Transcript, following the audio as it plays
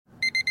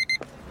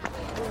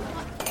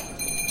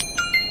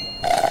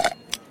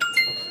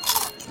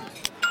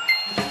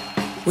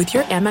With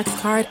your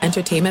Amex card,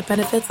 entertainment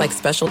benefits like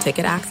special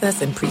ticket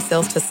access and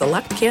pre-sales to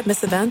select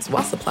can't-miss events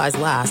while supplies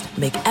last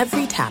make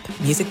every tap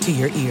music to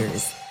your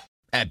ears.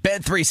 At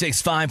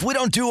Bet365, we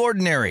don't do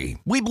ordinary.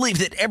 We believe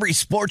that every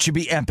sport should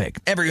be epic.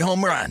 Every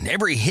home run,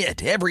 every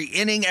hit, every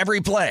inning, every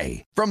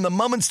play. From the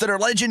moments that are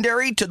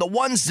legendary to the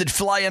ones that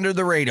fly under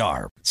the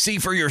radar. See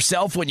for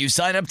yourself when you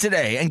sign up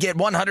today and get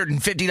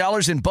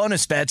 $150 in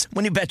bonus bets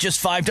when you bet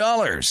just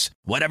 $5.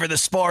 Whatever the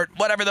sport,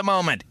 whatever the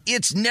moment,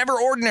 it's never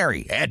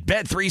ordinary at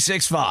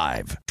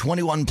Bet365.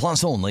 21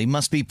 plus only.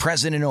 Must be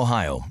present in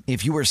Ohio.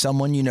 If you or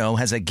someone you know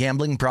has a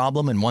gambling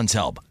problem and wants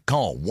help,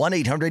 call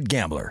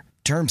 1-800-GAMBLER.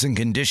 Terms and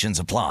conditions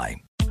apply.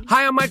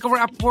 Hi, I'm Michael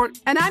Rappaport.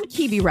 And I'm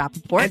Kibi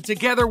Rappaport. And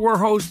together we're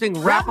hosting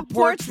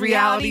Rappaport's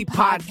Reality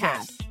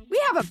Podcast.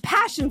 We have a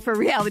passion for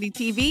reality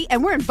TV,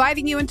 and we're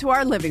inviting you into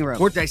our living room.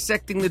 We're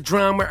dissecting the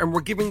drama, and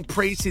we're giving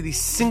praise to the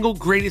single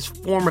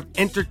greatest form of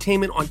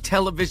entertainment on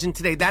television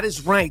today. That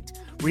is right.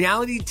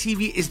 Reality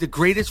TV is the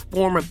greatest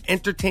form of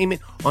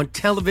entertainment on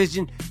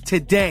television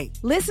today.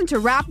 Listen to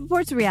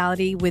Rappaport's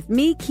Reality with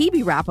me,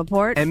 Kibi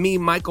Rappaport. And me,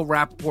 Michael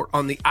Rappaport,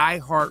 on the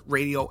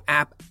iHeartRadio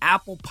app,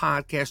 Apple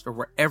Podcast, or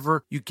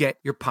wherever you get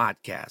your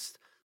podcast.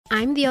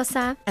 I'm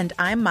Diosa. And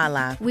I'm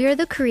Mala. We are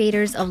the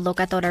creators of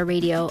Locatora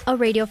Radio, a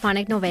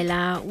radiophonic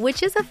novela,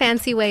 which is a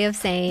fancy way of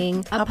saying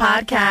a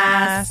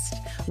podcast.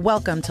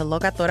 Welcome to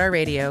Locatora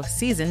Radio,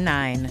 Season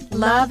 9.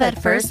 Love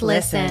at first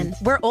listen.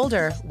 We're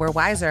older, we're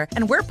wiser,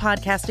 and we're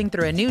podcasting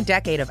through a new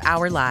decade of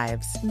our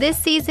lives. This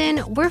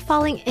season, we're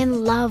falling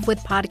in love with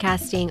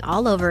podcasting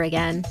all over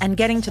again. And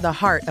getting to the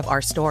heart of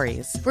our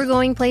stories. We're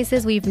going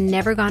places we've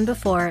never gone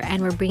before,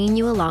 and we're bringing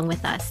you along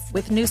with us.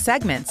 With new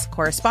segments,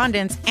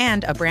 correspondence,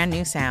 and a brand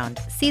new sound.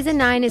 Season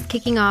 9 is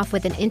kicking off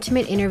with an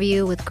intimate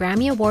interview with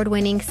Grammy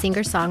Award-winning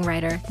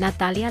singer-songwriter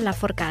Natalia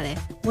Lafourcade.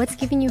 What's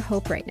giving you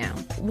hope right now?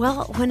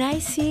 Well, when I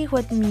see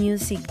what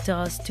music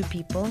does to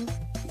people,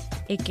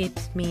 it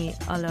gives me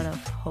a lot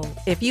of hope.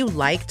 If you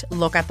liked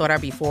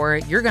Locatora before,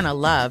 you're going to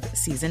love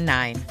Season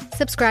 9.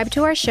 Subscribe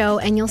to our show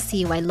and you'll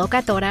see why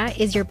Locatora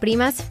is your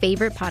prima's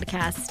favorite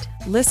podcast.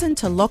 Listen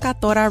to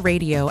Locatora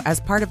Radio as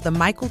part of the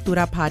My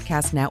Cultura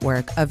Podcast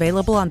Network,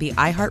 available on the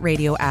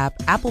iHeartRadio app,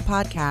 Apple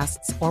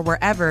Podcasts, or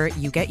wherever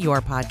you get your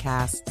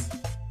podcasts.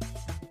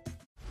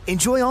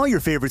 Enjoy all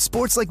your favorite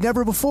sports like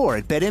never before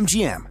at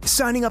BetMGM.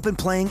 Signing up and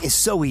playing is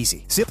so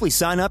easy. Simply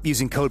sign up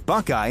using code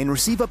Buckeye and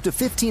receive up to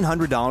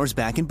 $1,500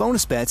 back in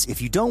bonus bets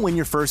if you don't win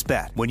your first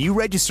bet. When you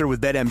register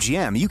with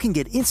BetMGM, you can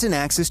get instant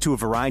access to a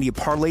variety of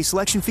parlay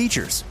selection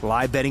features,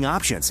 live betting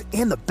options,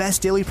 and the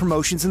best daily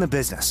promotions in the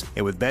business.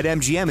 And with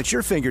BetMGM at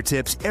your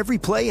fingertips, every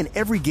play and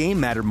every game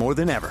matter more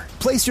than ever.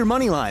 Place your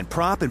moneyline,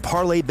 prop, and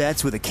parlay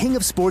bets with the king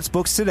of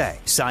sportsbooks today.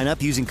 Sign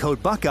up using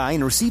code Buckeye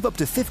and receive up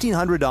to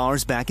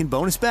 $1,500 back in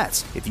bonus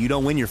bets if you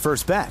don't win your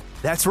first bet.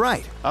 That's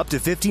right, up to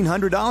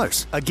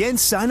 $1,500. Again,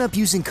 sign up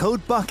using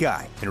code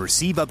Buckeye and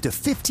receive up to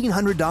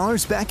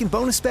 $1,500 back in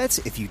bonus bets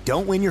if you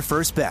don't win your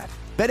first bet.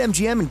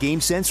 BetMGM and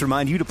GameSense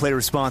remind you to play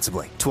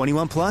responsibly.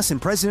 21 plus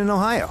and present in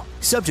Ohio.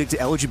 Subject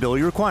to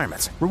eligibility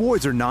requirements.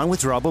 Rewards are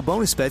non-withdrawable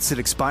bonus bets that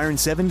expire in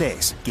 7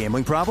 days.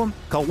 Gambling problem?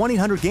 Call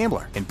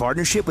 1-800-GAMBLER in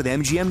partnership with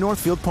MGM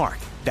Northfield Park.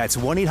 That's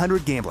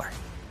 1-800-GAMBLER.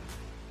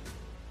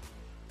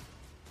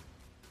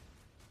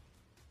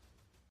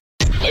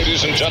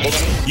 Ladies and gentlemen,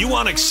 you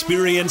want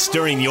experience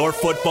during your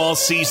football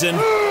season?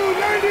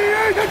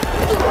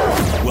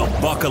 Well,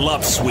 buckle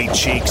up, sweet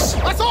cheeks.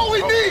 That's all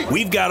we need.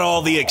 We've got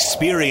all the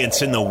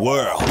experience in the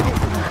world.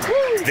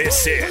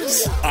 This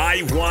is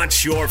I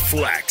Want Your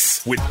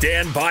Flex with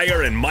Dan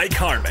Beyer and Mike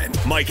Harmon.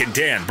 Mike and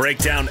Dan break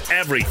down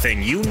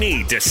everything you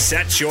need to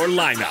set your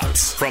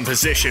lineups. From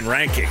position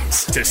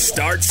rankings to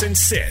starts and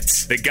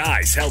sits, the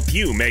guys help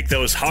you make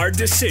those hard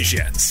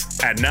decisions.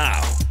 And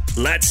now,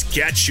 let's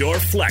get your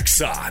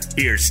flex on.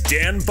 Here's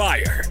Dan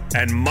Beyer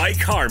and Mike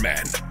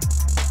Harmon.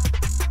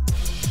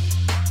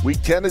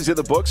 Week 10 is in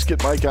the books.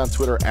 Get Mike on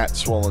Twitter at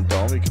Swollen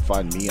Dome. You can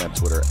find me on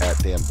Twitter at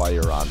Dan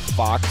Beyer on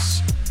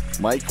Fox.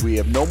 Mike, we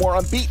have no more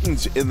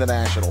unbeatens in the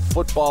National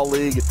Football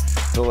League.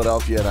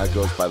 Philadelphia now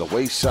goes by the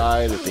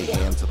wayside at the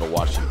hands of the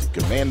Washington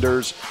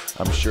Commanders.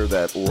 I'm sure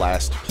that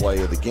last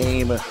play of the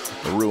game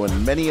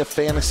ruined many a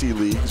fantasy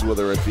leagues,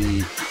 whether it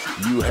be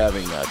you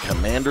having a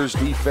Commanders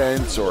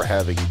defense or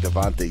having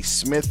Devontae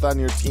Smith on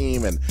your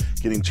team and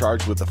getting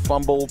charged with a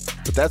fumble.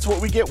 But that's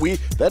what we get.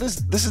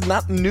 This is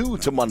not new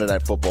to Monday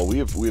Night Football. We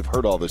have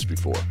heard all this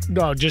before.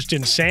 No, just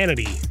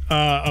insanity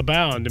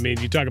abound. I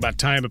mean, you talk about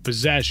time of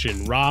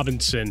possession,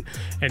 Robinson,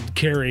 and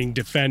carrying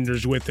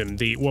defenders with him.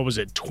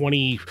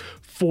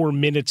 24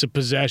 minutes of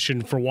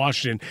possession for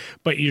Washington,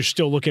 but you're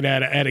still looking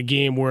at a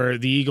game where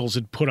the Eagles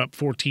had put up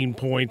 14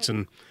 points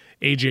and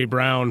A.J.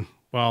 Brown,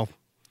 well,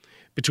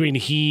 between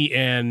he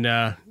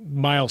and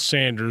Miles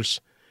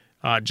Sanders,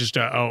 just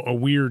a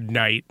weird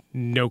night,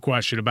 no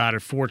question about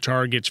it. 4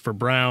 targets for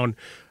Brown,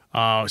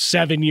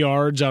 7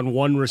 yards on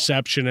one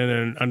reception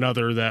and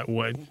another that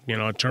would,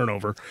 a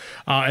turnover.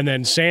 And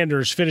then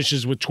Sanders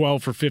finishes with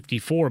 12 for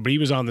 54, but he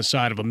was on the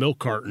side of a milk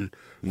carton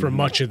for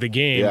much of the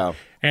game. Yeah.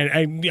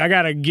 And I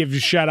got to give a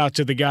shout out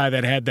to the guy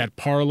that had that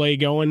parlay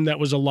going that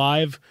was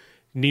alive.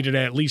 Needed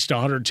at least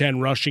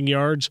 110 rushing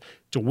yards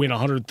to win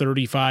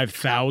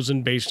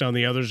 $135,000 based on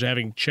the others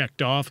having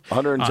checked off.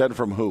 110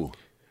 from who?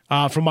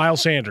 From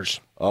Miles Sanders.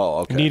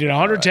 Oh, okay. Needed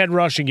 110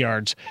 rushing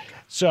yards.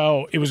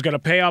 So it was going to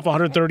pay off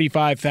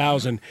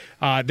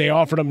 $135,000. They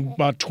offered him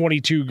about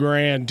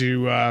 $22,000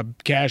 to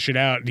cash it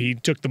out, and he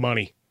took the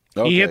money.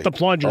 Okay. He hit the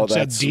plunger and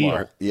said that's deal.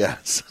 Smart.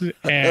 Yes.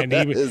 And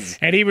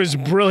he was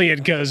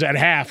brilliant because at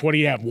half, what do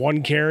you have,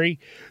 one carry?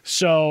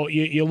 So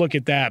you look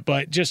at that.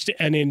 But just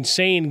an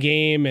insane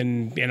game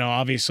and,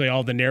 obviously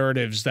all the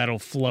narratives that'll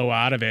flow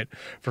out of it.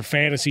 For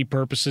fantasy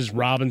purposes,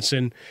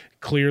 Robinson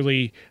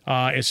clearly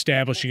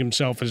establishing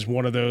himself as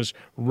one of those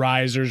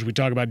risers. We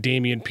talk about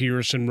Damian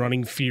Pearson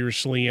running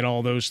fiercely and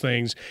all those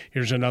things.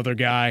 Here's another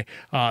guy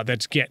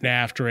that's getting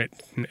after it.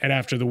 And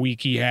after the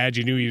week he had,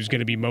 you knew he was going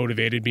to be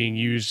motivated, being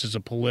used as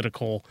a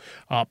political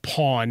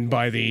pawn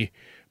by the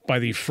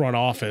front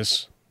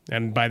office.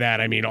 And by that,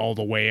 I mean all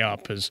the way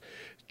up, as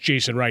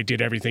Jason Wright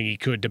did everything he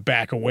could to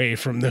back away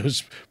from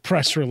those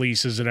press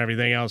releases and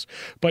everything else.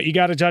 But you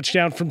got a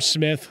touchdown from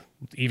Smith.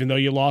 Even though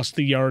you lost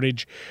the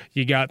yardage,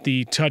 you got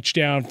the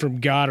touchdown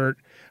from Goddard,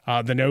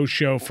 the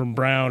no-show from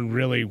Brown,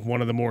 really one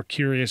of the more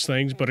curious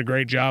things, but a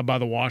great job by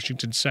the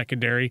Washington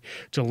secondary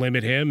to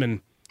limit him.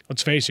 And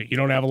let's face it, you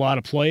don't have a lot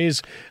of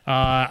plays.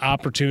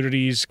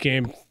 Opportunities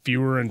came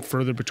fewer and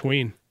further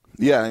between.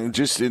 Yeah, and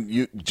just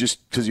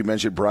because you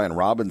mentioned Brian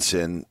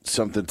Robinson,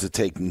 something to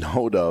take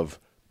note of.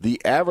 The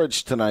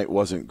average tonight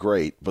wasn't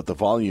great, but the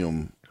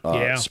volume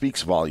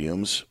speaks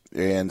volumes,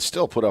 and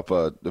still put up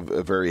a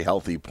very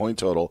healthy point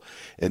total.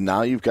 And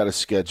now you've got a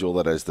schedule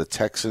that has the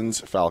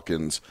Texans,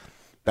 Falcons,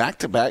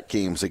 back-to-back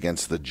games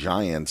against the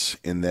Giants,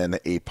 and then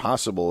a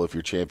possible, if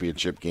your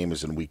championship game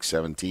is in Week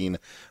 17,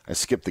 I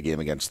skipped the game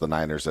against the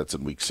Niners, that's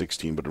in Week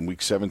 16, but in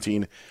Week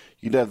 17,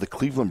 you'd have the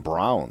Cleveland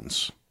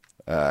Browns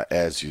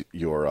as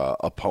your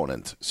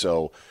opponent.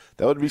 So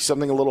that would be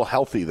something a little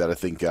healthy that I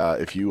think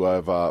if you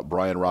have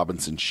Brian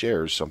Robinson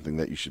shares, something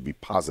that you should be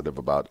positive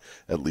about,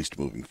 at least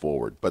moving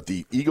forward. But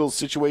the Eagles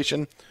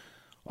situation,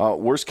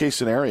 worst case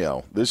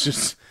scenario, this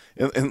is,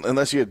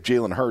 unless you had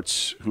Jalen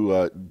Hurts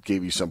who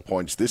gave you some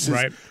points, this is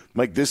right.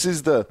 Mike, this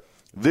is the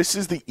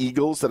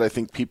Eagles that I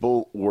think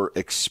people were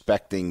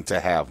expecting to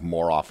have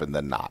more often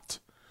than not.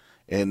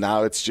 And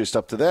now it's just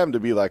up to them to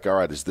be like, all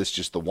right, is this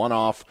just the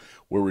one-off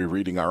where we're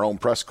reading our own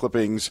press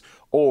clippings,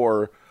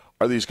 or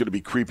are these going to be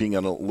creeping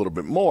in a little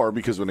bit more?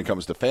 Because when it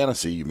comes to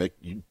fantasy,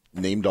 you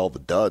named all the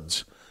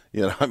duds.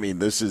 I mean,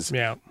 this is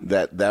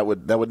that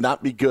would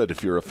not be good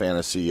if you're a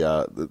fantasy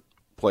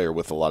player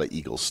with a lot of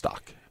Eagles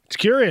stock. It's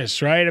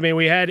curious, right? I mean,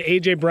 we had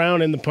A.J.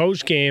 Brown in the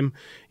post game,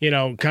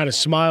 kind of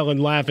smile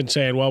and laugh and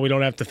saying, well, we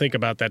don't have to think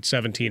about that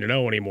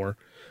 17-0 anymore.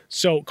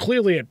 So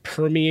clearly it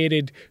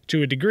permeated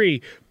to a degree,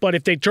 but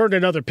if they turned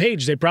another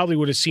page, they probably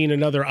would have seen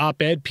another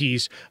op-ed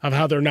piece of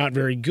how they're not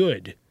very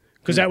good.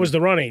 Because that was the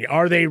running.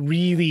 Are they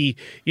really,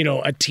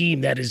 a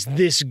team that is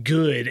this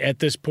good at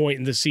this point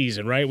in the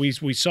season, right?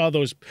 We saw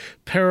those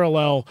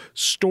parallel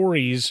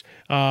stories,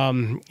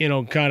 kind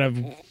of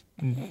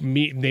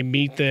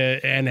meet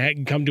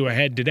and come to a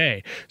head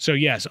today. So,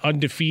 yes,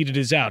 undefeated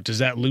is out. Does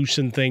that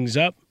loosen things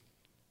up?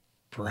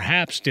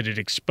 Perhaps. Did it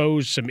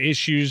expose some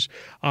issues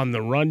on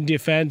the run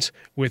defense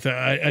with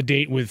a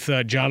date with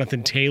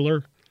Jonathan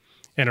Taylor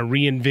and a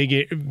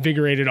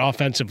reinvigorated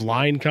offensive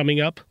line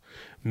coming up?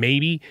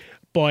 Maybe.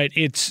 But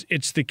it's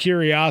the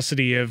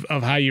curiosity of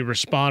how you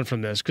respond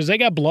from this, because they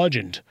got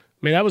bludgeoned. I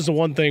mean, that was the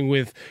one thing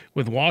with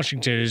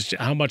Washington, is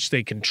how much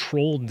they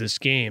controlled this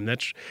game.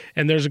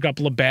 And there's a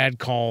couple of bad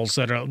calls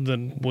that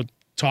we'll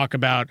talk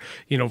about,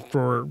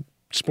 for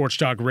Sports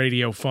Talk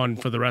Radio fun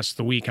for the rest of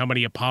the week. How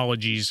many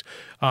apologies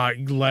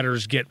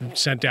letters get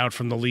sent out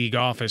from the league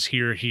office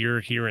here,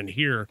 and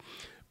here.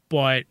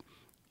 But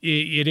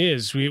it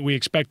is. We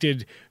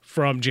expected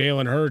from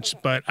Jalen Hurts,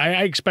 but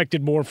I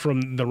expected more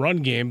from the run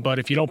game. But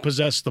if you don't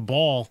possess the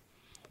ball,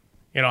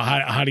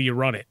 how do you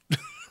run it?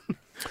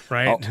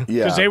 Right?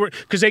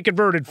 Because they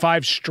converted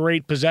 5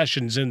 straight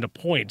possessions into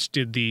points,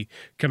 did the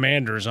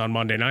Commanders on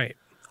Monday night.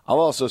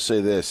 I'll also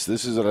say this.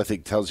 This is what I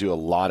think tells you a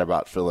lot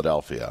about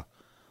Philadelphia.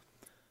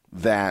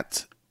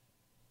 That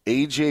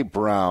A.J.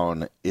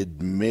 Brown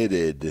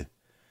admitted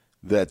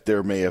that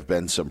there may have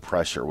been some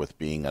pressure with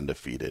being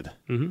undefeated.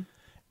 Mm-hmm.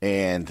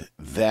 And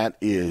that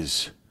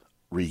is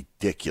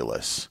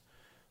ridiculous.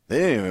 They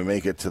didn't even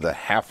make it to the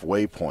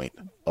halfway point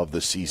of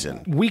the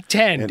season. Week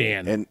 10,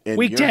 Dan. And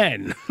Week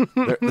 10.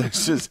 They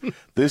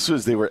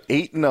were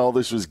 8-0.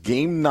 This was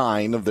game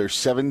 9 of their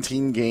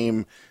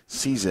 17-game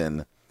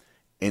season.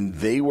 And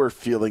they were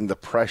feeling the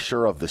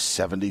pressure of the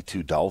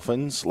 72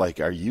 Dolphins. Like,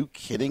 are you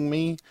kidding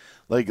me?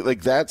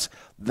 Like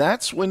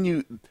that's when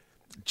you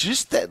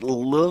just that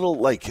little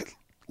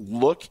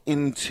look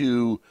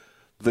into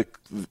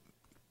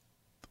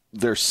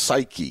their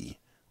psyche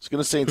was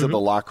going to say into the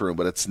locker room,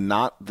 but it's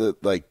not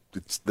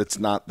that's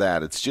not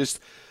that. It's just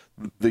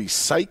the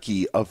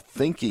psyche of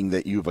thinking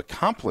that you've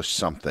accomplished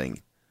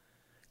something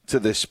to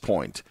this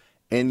point.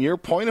 And your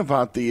point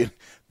about the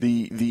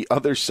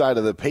other side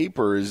of the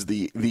paper is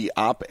the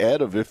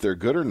op-ed of if they're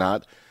good or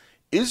not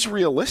is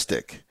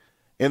realistic.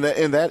 And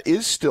that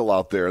is still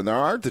out there. And there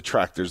are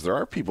detractors. There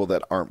are people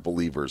that aren't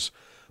believers.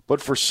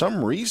 But for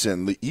some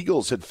reason, the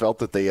Eagles had felt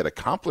that they had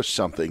accomplished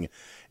something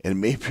and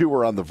maybe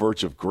were on the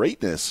verge of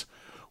greatness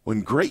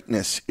when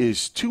greatness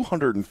is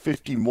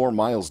 250 more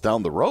miles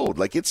down the road.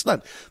 Like, it's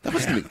not – that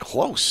wasn't even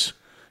close.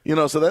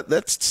 So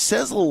that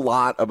says a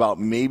lot about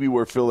maybe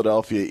where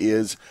Philadelphia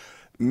is.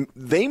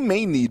 They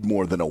may need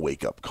more than a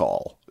wake-up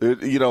call.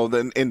 And I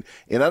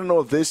don't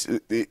know if this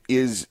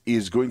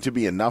is going to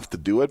be enough to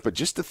do it, but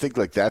just to think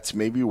like that's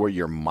maybe where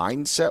your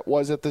mindset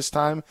was at this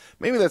time,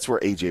 maybe that's where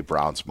A.J.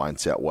 Brown's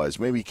mindset was.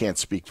 Maybe he can't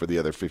speak for the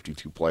other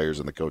 52 players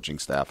and the coaching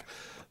staff.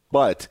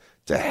 But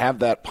to have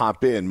that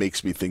pop in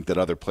makes me think that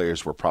other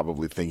players were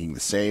probably thinking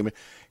the same,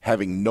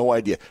 having no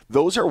idea.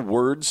 Those are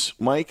words,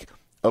 Mike,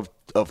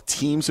 of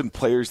teams and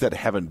players that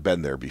haven't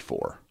been there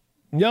before.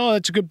 No,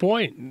 that's a good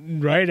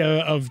point, right,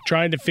 of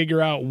trying to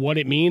figure out what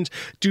it means.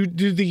 Do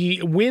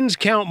the wins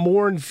count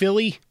more in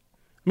Philly?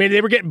 I mean, they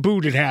were getting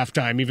booed at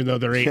halftime, even though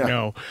they're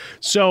 8-0.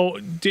 So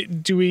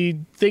do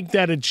we think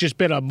that it's just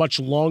been a much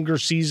longer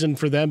season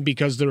for them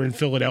because they're in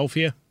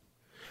Philadelphia?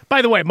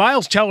 By the way,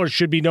 Miles Teller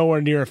should be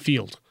nowhere near a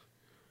field.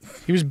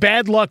 He was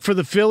bad luck for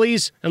the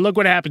Phillies, and look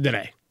what happened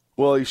today.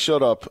 Well, he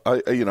showed up.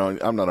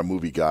 I'm not a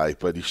movie guy,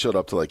 but he showed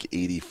up to like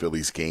 80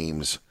 Phillies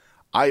games.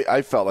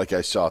 I felt like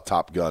I saw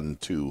Top Gun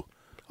 2.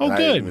 Oh, and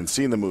good. I hadn't even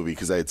seen the movie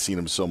because I had seen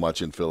him so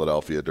much in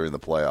Philadelphia during the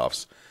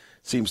playoffs.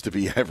 Seems to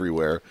be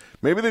everywhere.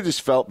 Maybe they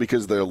just felt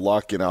because their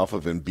luck and off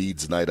of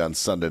Embiid's night on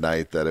Sunday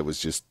night that it was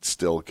just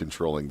still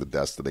controlling the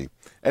destiny.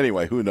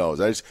 Anyway, who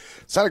knows?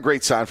 It's not a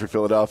great sign for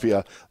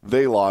Philadelphia.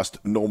 They lost.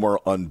 No more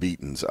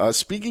unbeatens.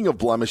 Speaking of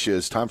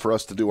blemishes, time for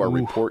us to do our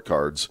report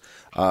cards.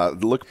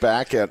 Look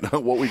back at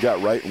what we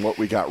got right and what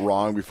we got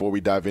wrong before we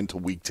dive into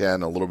Week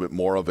 10, a little bit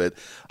more of it.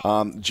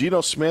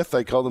 Geno Smith,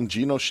 I called him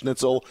Geno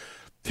Schnitzel.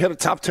 He had a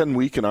top 10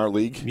 week in our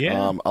league.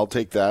 Yeah. I'll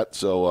take that.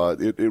 So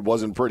it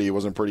wasn't pretty. It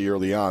wasn't pretty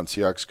early on.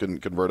 Seahawks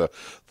couldn't convert a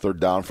third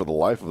down for the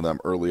life of them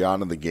early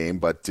on in the game,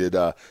 but did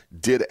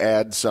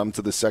add some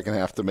to the second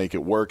half to make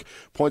it work.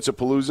 Points of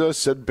Palooza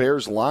said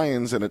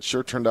Bears-Lions, and it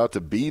sure turned out to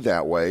be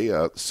that way.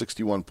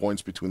 61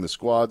 points between the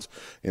squads.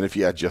 And if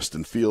you had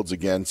Justin Fields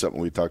again,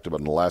 something we talked about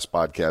in the last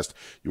podcast,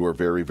 you were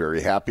very,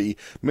 very happy.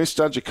 Missed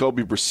on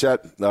Jacoby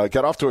Brissett.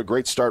 Got off to a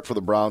great start for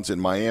the Browns in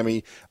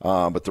Miami,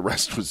 but the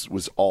rest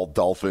was all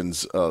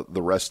Dolphins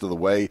the rest of the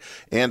way.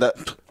 And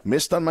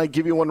missed on my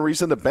give you one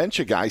reason to bench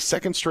a guy.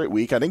 Second straight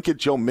week. I didn't get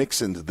Joe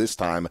Mixon this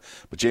time,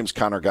 but James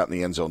Conner got in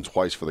the end zone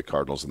twice for the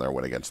Cardinals in their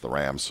win against the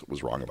Rams.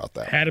 Was wrong about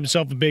that. Had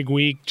himself a big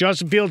week.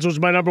 Justin Fields was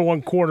my number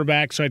one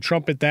quarterback, so I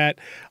trumpet that.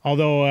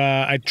 Although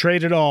I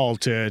trade it all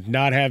to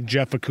not have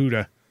Jeff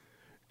Okudah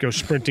go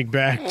sprinting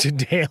back to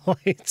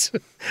daylight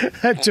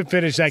to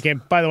finish that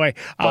game. By the way,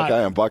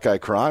 Buckeye and Buckeye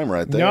crime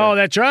right there. No,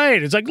 that's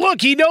right. It's like,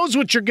 look, he knows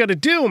what you're going to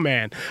do,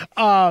 man.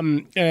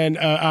 And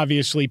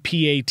obviously,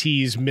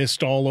 PATs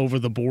missed all over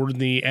the board in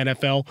the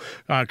NFL,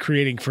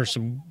 creating for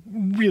some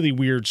really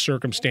weird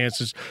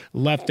circumstances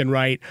left and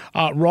right.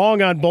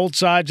 Wrong on both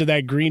sides of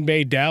that Green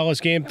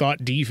Bay-Dallas game.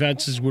 Thought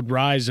defenses would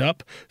rise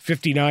up.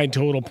 59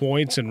 total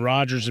points, and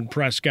Rodgers and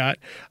Prescott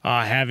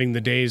having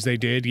the days they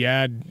did.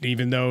 Yeah,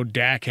 even though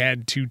Dak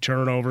had 2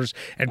 turnovers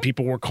and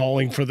people were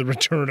calling for the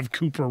return of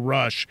Cooper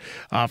Rush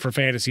for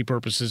fantasy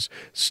purposes,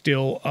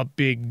 still a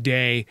big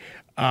day.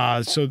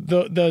 So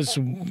those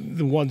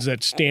the ones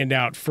that stand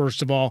out.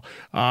 First of all,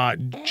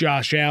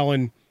 Josh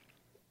Allen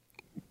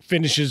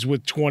finishes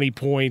with 20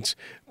 points,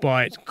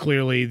 but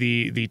clearly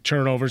the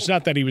turnovers.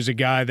 Not that he was a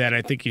guy that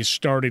I think he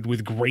started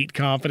with great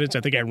confidence.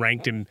 I think I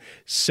ranked him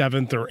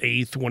 7th or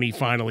 8th when he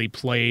finally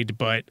played,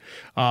 but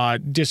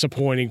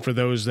disappointing for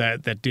those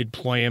that did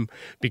play him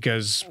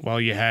because,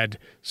 well, you had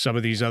some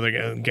of these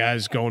other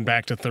guys going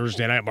back to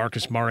Thursday night,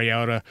 Marcus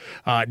Mariota,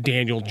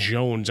 Daniel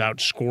Jones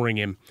outscoring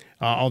him.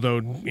 Although,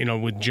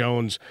 with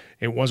Jones,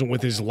 it wasn't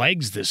with his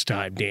legs this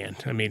time, Dan.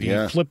 I mean,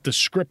 he flipped the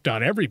script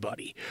on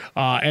everybody.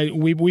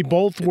 And we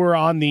both were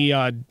on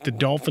the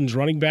Dolphins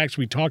running backs.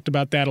 We talked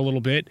about that a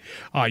little bit.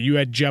 You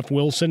had Jeff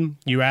Wilson.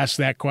 You asked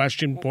that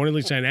question,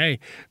 pointedly saying, hey,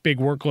 big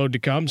workload to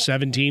come,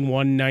 17,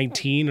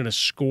 119, and a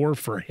score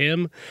for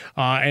him.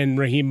 And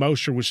Raheem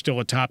Mostert was still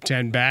a top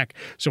 10 back.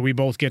 So we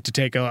both get to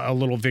take a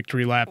little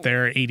victory lap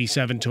there,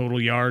 87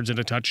 total yards and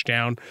a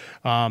touchdown.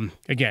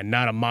 Again,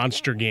 not a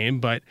monster game,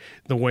 but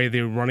the way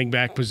the running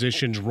back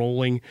position's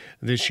rolling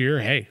this year,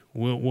 hey,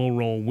 we'll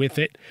roll with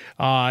it.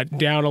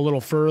 Down a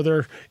little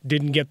further,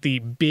 didn't get the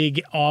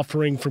big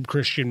offering from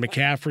Christian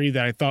McCaffrey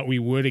that I thought we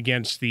would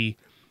against the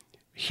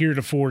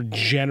heretofore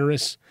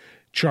generous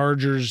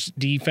Chargers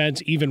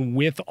defense, even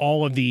with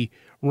all of the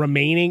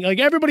remaining. Like,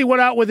 everybody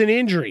went out with an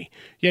injury,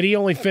 yet he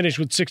only finished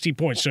with 60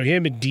 points. So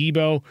him and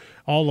Debo,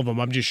 all of them,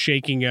 I'm just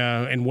shaking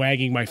and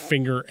wagging my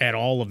finger at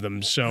all of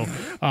them. So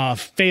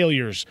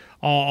failures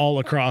all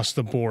across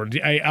the board.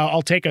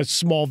 I'll take a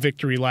small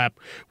victory lap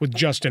with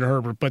Justin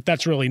Herbert, but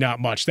that's really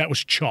not much. That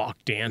was chalk,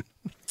 Dan.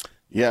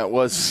 Yeah, it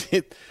was.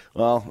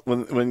 Well,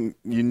 when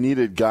you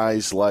needed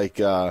guys like,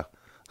 John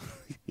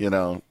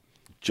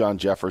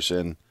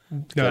Jefferson,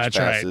 no, that's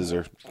right.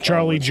 Or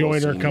Charlie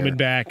Joyner coming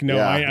back. No,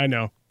 yeah. I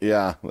know.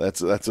 Yeah,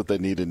 that's what they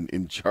need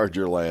in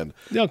Charger land.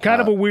 No,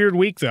 kind of a weird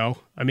week, though.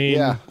 I mean,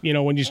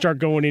 when you start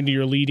going into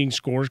your leading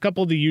scores, a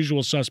couple of the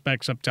usual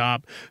suspects up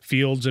top,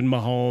 Fields and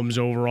Mahomes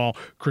overall.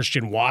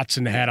 Christian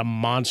Watson had a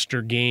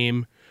monster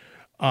game.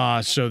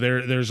 So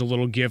there's a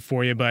little gift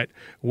for you. But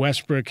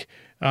Westbrook,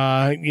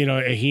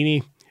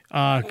 Ahini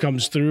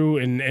comes through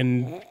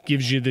and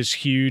gives you this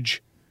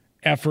huge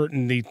effort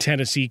in the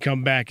Tennessee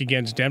comeback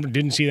against Denver.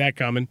 Didn't see that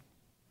coming.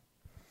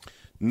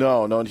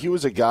 No, and he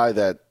was a guy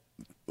that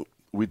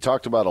we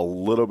talked about a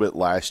little bit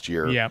last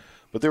year. Yeah.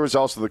 But there was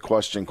also the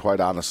question, quite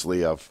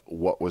honestly, of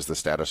what was the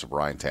status of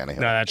Ryan Tannehill.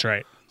 No, that's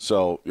right.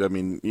 So, I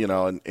mean,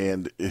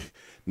 and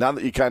now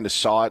that you kind of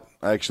saw it,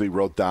 I actually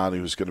wrote down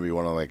he was going to be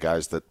one of the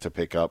guys to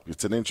pick up.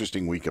 It's an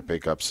interesting week of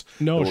pickups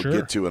that we'll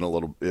get to in a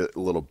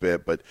little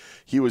bit. But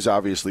he was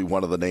obviously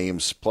one of the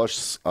names.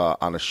 Plus,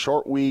 on a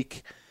short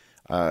week,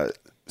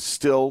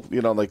 still,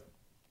 like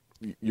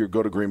you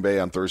go to Green Bay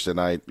on Thursday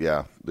night.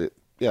 Yeah,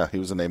 he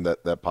was a name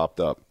that popped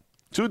up.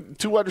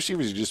 Two wide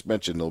receivers you just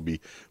mentioned will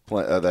be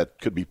that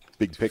could be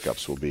big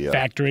pickups. Will be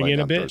factoring in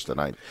a bit Thursday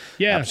night.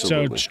 Yeah,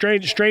 absolutely.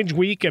 So strange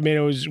week. I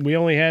mean, we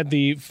only had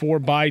the 4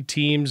 bye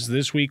teams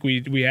this week.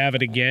 We have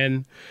it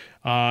again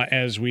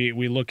as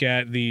we look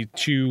at the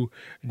 2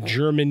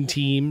 German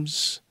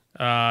teams.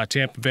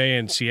 Tampa Bay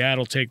and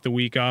Seattle take the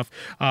week off.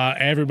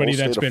 Everybody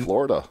that's been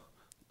Florida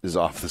is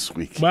off this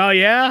week. Well,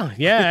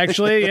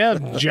 actually,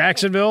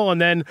 Jacksonville, and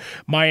then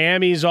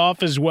Miami's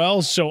off as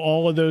well. So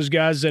all of those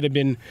guys that have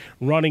been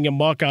running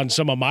amok on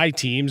some of my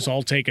teams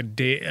all take a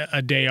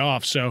day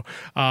off. So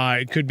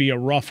it could be a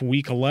rough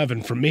week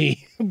 11 for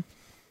me.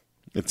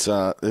 It's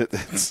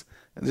just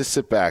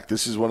sit back.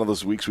 This is one of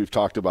those weeks we've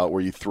talked about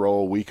where you throw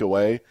a week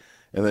away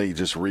and then you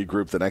just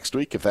regroup the next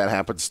week. If that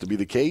happens to be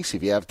the case,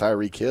 if you have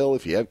Tyreek Hill,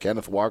 if you have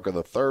Kenneth Walker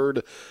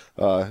III,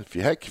 if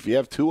you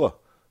have Tua,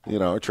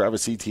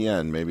 Travis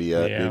Etienne, maybe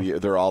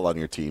they're all on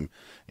your team,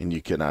 and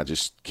you can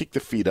just kick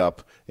the feet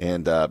up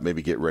and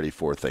maybe get ready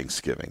for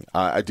Thanksgiving.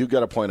 I do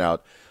got to point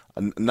out,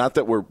 not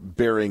that we're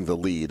burying the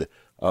lead,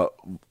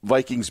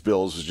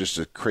 Vikings-Bills was just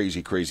a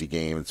crazy, crazy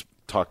game. It's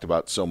talked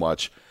about so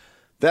much.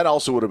 That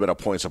also would have been a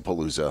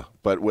points-a-palooza,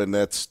 but when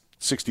that's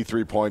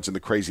 63 points and the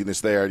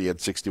craziness there, and you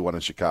had 61 in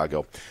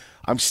Chicago,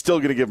 I'm still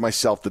going to give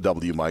myself the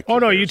W, Mike. Oh,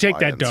 no, you take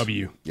that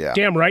W. Yeah.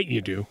 Damn right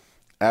you do.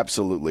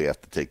 Absolutely have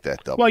to take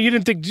that W. Well, you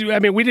didn't think – I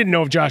mean, we didn't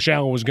know if Josh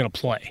Allen was going to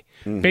play.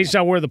 Mm-hmm. Based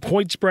on where the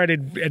point spread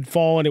had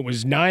fallen, it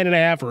was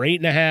 9.5 or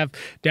 8.5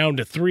 down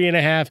to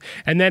 3.5,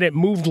 and then it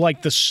moved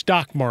like the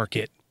stock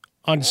market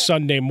on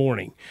Sunday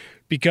morning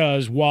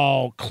because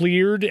while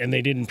cleared and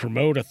they didn't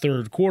promote a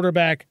third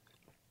quarterback,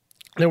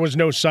 there was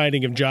no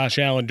sighting of Josh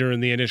Allen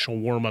during the initial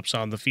warm-ups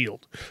on the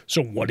field.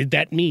 So what did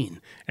that mean?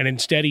 And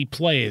instead he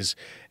plays,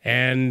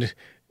 and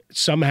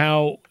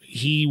somehow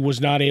he was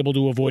not able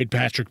to avoid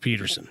Patrick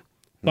Peterson.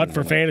 But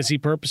for fantasy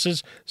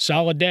purposes,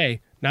 solid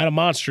day. Not a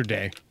monster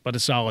day, but a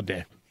solid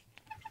day.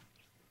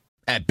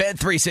 At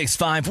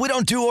Bet365, we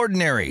don't do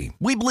ordinary.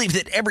 We believe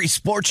that every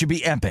sport should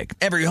be epic.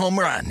 Every home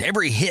run,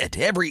 every hit,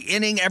 every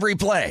inning, every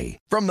play.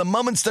 From the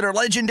moments that are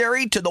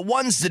legendary to the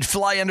ones that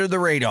fly under the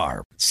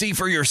radar. See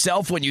for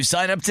yourself when you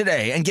sign up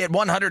today and get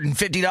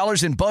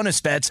 $150 in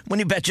bonus bets when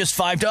you bet just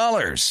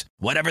 $5.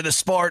 Whatever the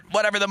sport,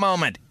 whatever the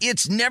moment,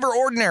 it's never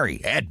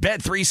ordinary at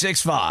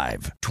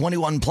Bet365.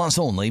 21 plus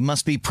only.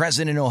 Must be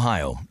present in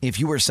Ohio. If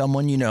you or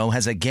someone you know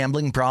has a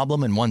gambling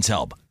problem and wants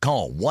help,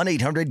 call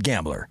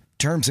 1-800-GAMBLER.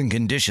 Terms and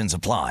conditions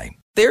apply.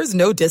 There's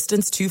no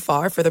distance too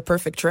far for the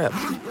perfect trip.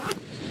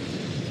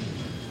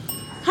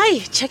 Hi,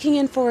 checking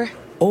in for...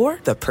 Or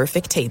the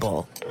perfect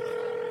table.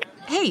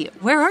 Hey,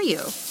 where are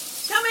you?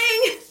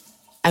 Coming!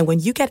 And when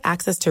you get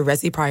access to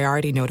Resi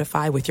Priority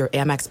Notify with your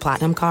Amex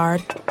Platinum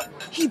card...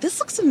 Hey, this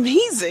looks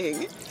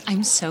amazing.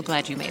 I'm so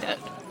glad you made it.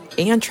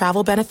 And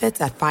travel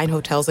benefits at fine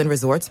hotels and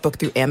resorts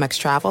booked through Amex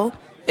Travel.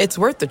 It's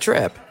worth the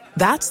trip.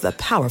 That's the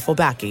powerful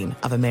backing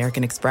of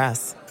American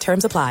Express.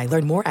 Terms apply.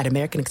 Learn more at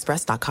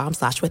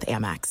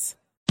americanexpress.com/withAmex.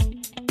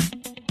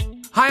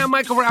 Hi, I'm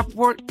Michael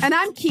Rappaport. And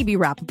I'm Kibi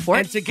Rappaport.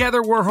 And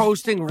together we're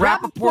hosting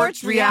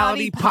Rappaport's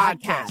Reality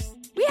Podcast.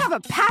 We have a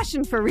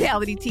passion for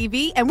reality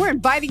TV, and we're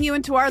inviting you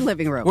into our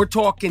living room. We're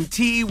talking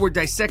tea, we're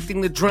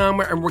dissecting the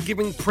drama, and we're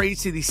giving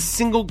praise to the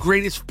single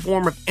greatest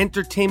form of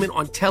entertainment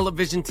on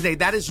television today.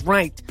 That is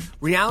right.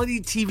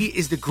 Reality TV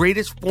is the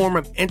greatest form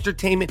of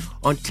entertainment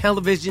on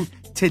television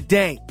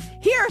today.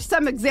 Here are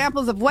some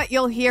examples of what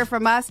you'll hear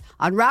from us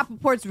on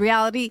Rappaport's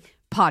Reality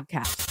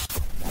Podcast.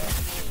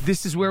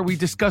 This is where we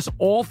discuss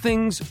all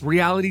things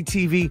reality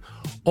TV,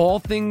 all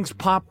things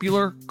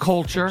popular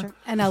culture.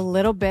 And a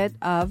little bit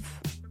of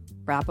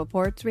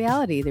Rappaport's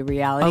reality, the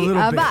reality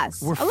of us.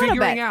 We're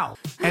figuring out.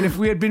 And if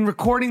we had been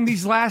recording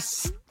these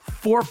last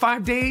 4 or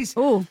 5 days,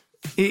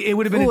 it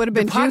would have been,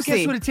 the podcast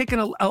juicy. Would have taken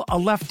a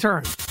left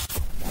turn.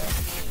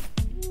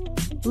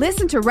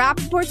 Listen to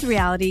Rappaport's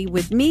reality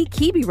with me,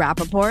 Kibi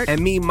Rappaport.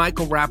 And me,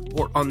 Michael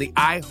Rappaport, on the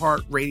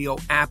iHeartRadio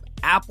app,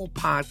 Apple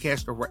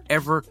Podcast, or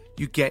wherever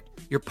you get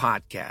your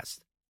podcast.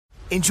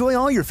 Enjoy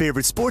all your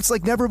favorite sports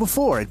like never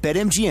before at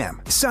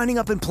BetMGM. Signing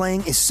up and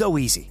playing is so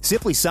easy.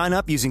 Simply sign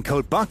up using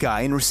code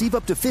Buckeye and receive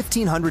up to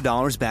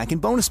 $1,500 back in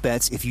bonus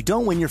bets if you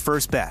don't win your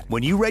first bet.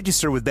 When you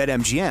register with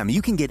BetMGM,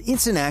 you can get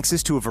instant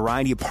access to a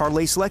variety of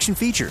parlay selection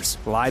features,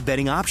 live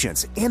betting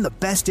options, and the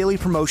best daily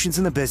promotions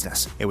in the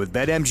business. And with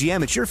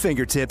BetMGM at your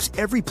fingertips,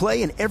 every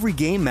play and every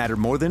game matter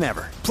more than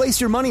ever.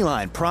 Place your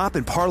moneyline, prop,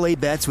 and parlay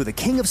bets with the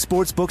king of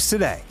sportsbooks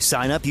today.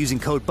 Sign up using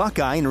code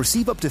Buckeye and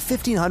receive up to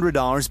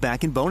 $1,500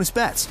 back in bonus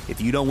bets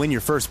if you don't win your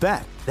first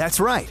bet. That's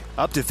right,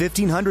 up to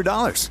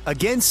 $1,500.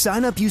 Again,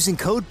 sign up using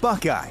code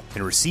Buckeye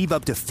and receive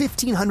up to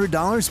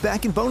 $1,500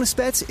 back in bonus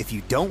bets if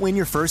you don't win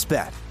your first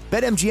bet.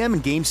 BetMGM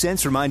and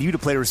GameSense remind you to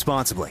play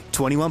responsibly.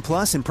 21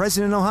 plus and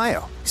present in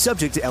Ohio.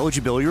 Subject to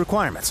eligibility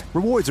requirements.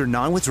 Rewards are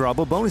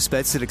non-withdrawable bonus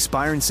bets that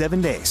expire in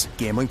 7 days.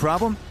 Gambling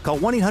problem? Call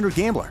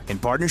 1-800-GAMBLER in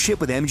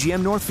partnership with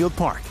MGM Northfield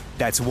Park.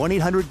 That's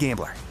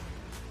 1-800-GAMBLER.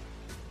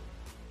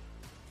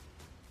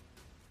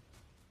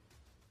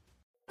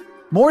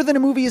 More Than a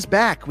Movie is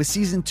back with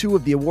Season 2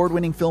 of the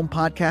award-winning film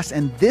podcast,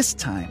 and this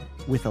time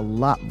with a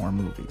lot more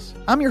movies.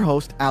 I'm your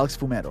host, Alex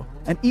Fumero,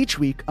 and each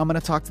week I'm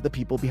going to talk to the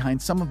people behind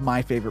some of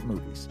my favorite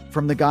movies.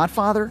 From The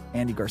Godfather,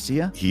 Andy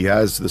Garcia. He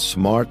has the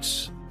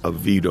smarts of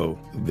Vito,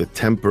 the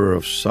temper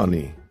of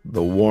Sonny,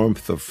 the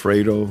warmth of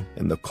Fredo,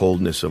 and the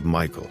coldness of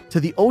Michael.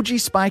 To the OG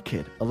Spy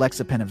Kid,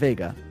 Alexa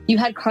Penavega. You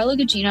had Carla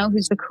Gugino,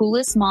 who's the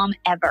coolest mom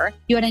ever.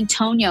 You had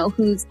Antonio,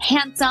 who's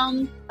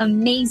handsome,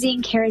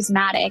 amazing,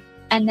 charismatic.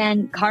 And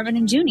then Carmen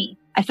and Junie.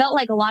 I felt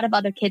like a lot of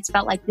other kids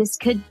felt like this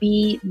could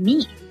be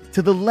me.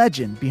 To the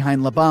legend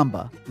behind La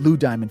Bamba, Lou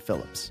Diamond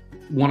Phillips.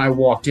 When I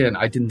walked in,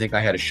 I didn't think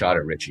I had a shot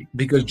at Richie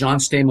because John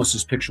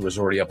Stamos' picture was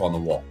already up on the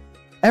wall.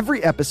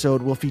 Every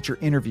episode will feature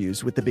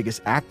interviews with the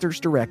biggest actors,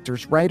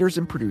 directors, writers,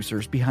 and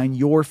producers behind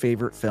your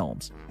favorite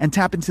films and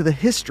tap into the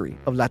history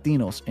of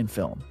Latinos in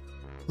film.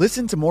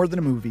 Listen to More Than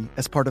a Movie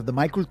as part of the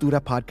My Cultura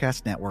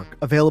Podcast Network,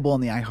 available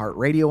on the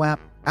iHeartRadio app,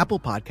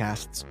 Apple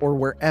Podcasts, or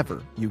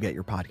wherever you get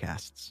your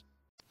podcasts.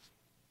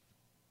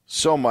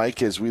 So,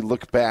 Mike, as we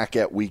look back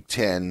at Week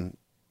 10,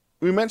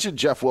 we mentioned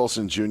Jeff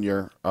Wilson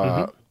Jr.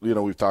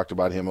 We've talked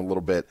about him a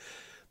little bit.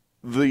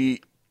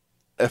 The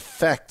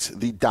effect,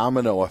 the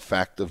domino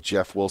effect of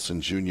Jeff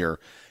Wilson Jr.,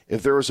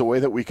 if there was a way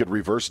that we could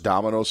reverse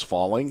dominoes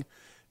falling,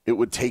 it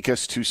would take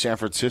us to San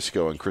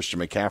Francisco and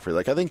Christian McCaffrey.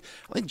 I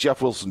think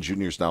Jeff Wilson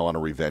Jr. is now on a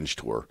revenge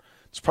tour.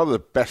 It's probably the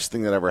best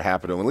thing that ever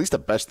happened to him, at least the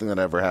best thing that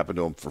ever happened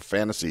to him for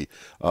fantasy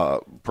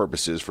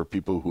purposes for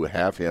people who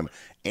have him,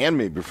 and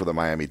maybe for the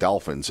Miami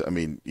Dolphins. I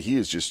mean, he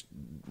is just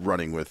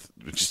running with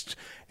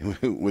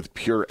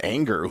pure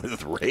anger,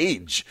 with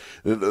rage,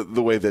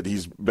 the way that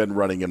he's been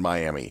running in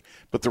Miami.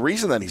 But the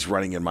reason that he's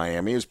running in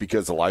Miami is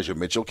because Elijah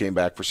Mitchell came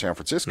back for San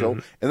Francisco,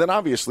 and then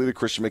obviously the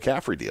Christian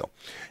McCaffrey deal.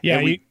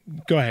 Yeah,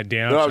 go ahead,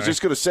 Dan. I was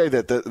just going to say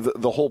that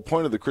the whole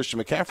point of the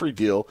Christian McCaffrey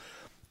deal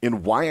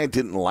and why I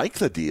didn't like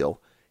the deal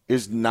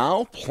is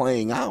now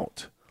playing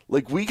out.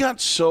 We got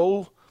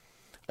so,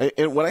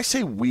 and when I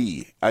say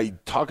we, I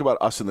talk about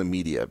us in the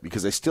media,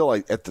 because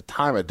at the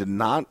time, I did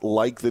not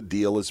like the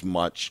deal as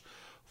much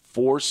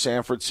for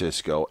San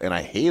Francisco, and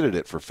I hated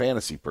it for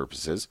fantasy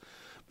purposes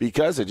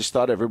because I just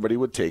thought everybody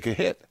would take a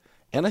hit.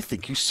 And I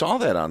think you saw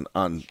that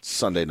on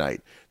Sunday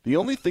night. The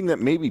only thing that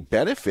maybe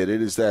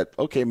benefited is that,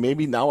 okay,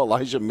 maybe now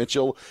Elijah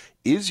Mitchell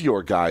is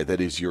your guy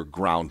that is your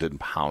ground and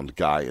pound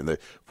guy, and the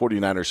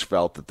 49ers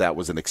felt that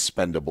was an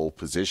expendable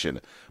position.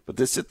 But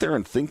to sit there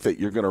and think that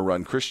you're going to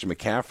run Christian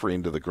McCaffrey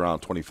into the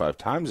ground 25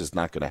 times is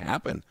not going to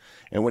happen.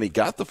 And when he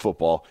got the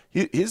football,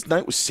 his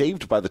night was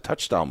saved by the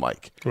touchdown,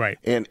 Mike. Right.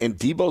 And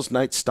Debo's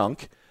night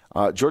stunk.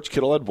 George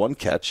Kittle had one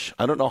catch.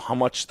 I don't know how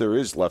much there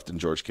is left in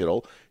George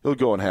Kittle. He'll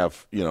go and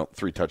have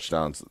 3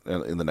 touchdowns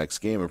in the next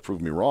game and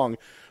prove me wrong.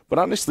 But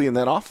honestly, in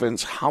that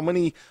offense, how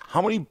many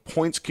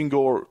points can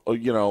go?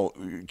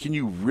 Can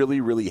you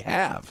really, really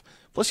have?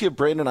 Plus, you have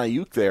Brandon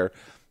Ayuk there.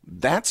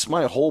 That's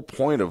my whole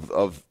point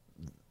of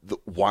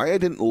why I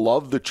didn't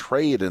love the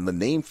trade and the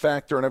name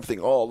factor and everything.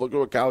 Oh, look at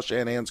what Kyle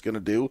Shanahan's going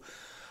to do.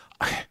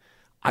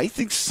 I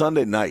think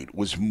Sunday night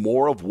was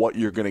more of what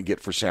you're going to get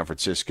for San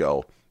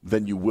Francisco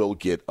than you will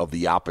get of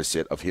the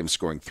opposite of him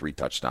scoring 3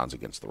 touchdowns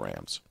against the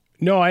Rams.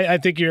 No, I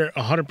think you're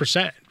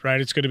 100%,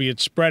 right? It's going to be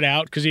spread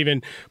out because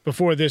even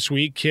before this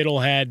week,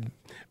 Kittle had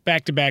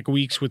back-to-back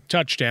weeks with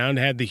touchdown,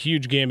 had the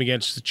huge game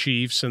against the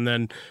Chiefs, and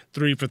then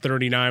 3 for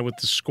 39 with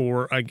the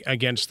score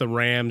against the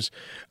Rams,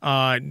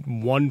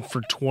 1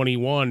 for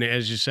 21,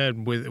 as you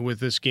said, with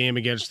this game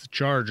against the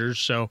Chargers.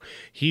 So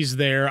he's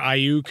there.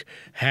 Ayuk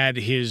had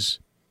his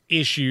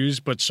issues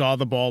but saw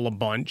the ball a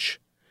bunch.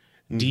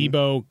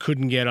 Debo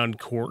couldn't get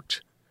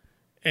uncorked.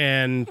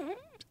 And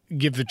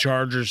give the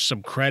Chargers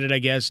some credit, I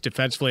guess,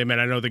 defensively. I mean,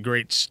 I know the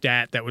great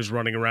stat that was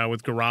running around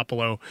with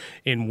Garoppolo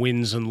in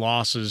wins and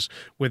losses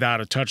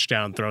without a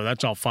touchdown throw.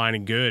 That's all fine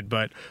and good.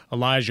 But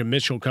Elijah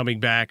Mitchell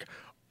coming back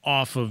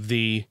off of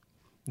the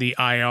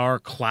IR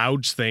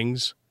clouds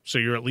things, so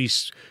you're at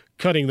least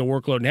cutting the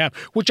workload in half,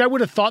 which I would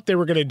have thought they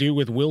were going to do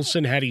with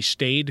Wilson had he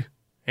stayed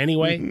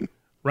anyway,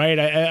 right?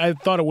 I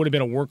thought it would have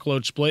been a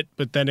workload split,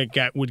 but then it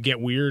would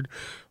get weird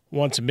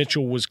once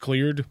Mitchell was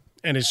cleared.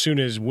 And as soon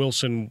as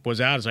Wilson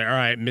was out, it's like, all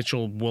right,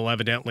 Mitchell will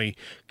evidently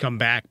come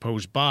back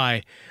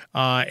post-bye.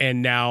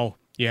 And now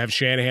you have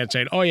Shanahan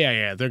saying, oh,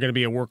 yeah, they're going to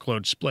be a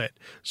workload split.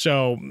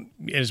 So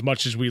as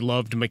much as we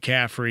loved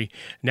McCaffrey,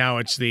 now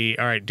it's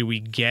all right, do we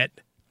get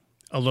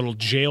a little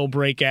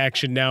jailbreak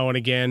action now and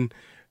again?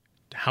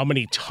 How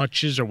many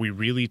touches are we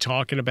really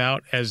talking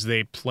about as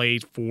they play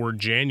for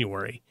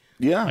January?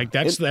 Yeah. Like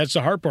that's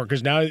the hard part,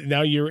 because now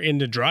you're in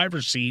the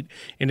driver's seat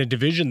in a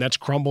division that's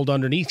crumbled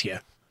underneath you.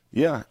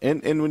 Yeah,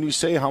 and when you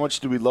say how much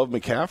do we love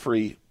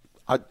McCaffrey,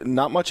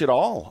 not much at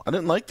all. I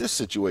didn't like this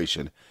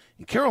situation.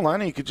 In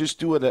Carolina, you could just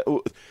do it.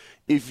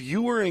 If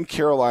you were in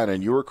Carolina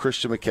and you were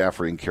Christian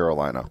McCaffrey in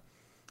Carolina,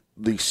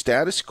 the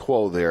status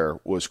quo there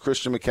was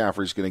Christian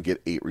McCaffrey's going to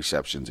get 8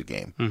 receptions a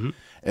game.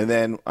 And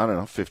then,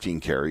 15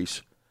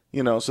 carries.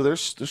 So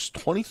there's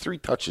 23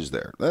 touches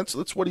there.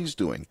 That's what he's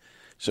doing.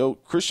 So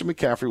Christian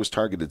McCaffrey was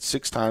targeted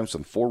 6 times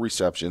on 4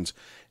 receptions,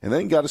 and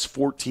then got his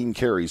 14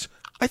 carries.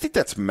 I think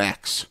that's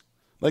max.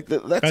 Like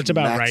that's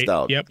about maxed right.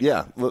 out. Yep.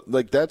 Yeah,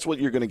 like that's what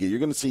you're going to get. You're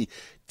going to see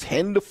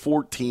 10 to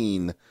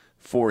 14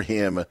 for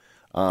him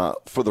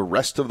for the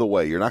rest of the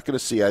way. You're not going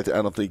to see, I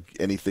don't think,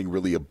 anything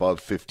really above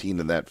 15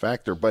 in that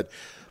factor, but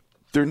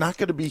they're not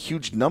going to be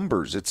huge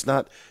numbers. It's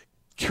not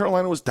 –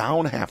 Carolina was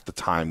down half the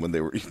time when they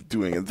were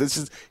doing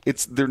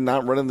it. They're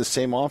not running the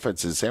same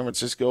offenses. San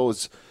Francisco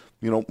is,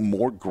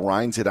 more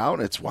grinds it out,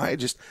 and it's why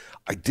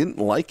I didn't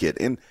like it.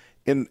 And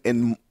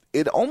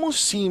it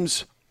almost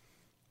seems –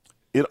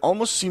 it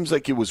almost seems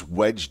like it was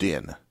wedged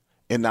in.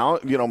 And now,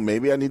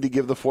 maybe I need to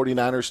give the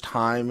 49ers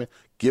time,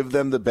 give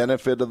them the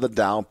benefit of the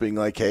doubt, being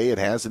like, hey, it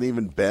hasn't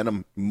even been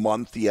a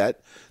month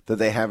yet that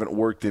they haven't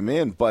worked him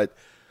in. But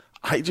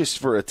I just,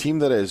 for a team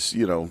that has,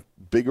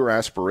 bigger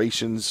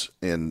aspirations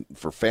and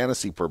for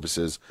fantasy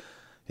purposes,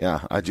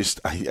 yeah, I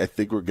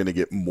think we're going to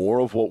get more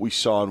of what we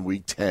saw in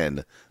Week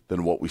 10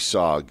 than what we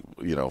saw,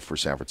 for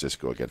San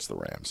Francisco against the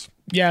Rams.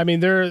 Yeah, I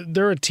mean,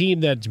 they're a team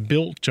that's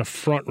built to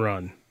front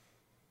run.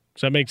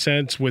 Does that make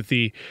sense? With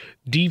the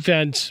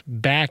defense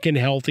back and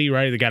healthy,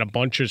 right? They got a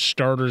bunch of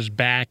starters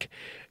back.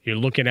 You're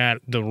looking at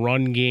the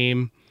run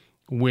game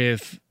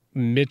with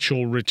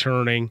Mitchell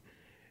returning.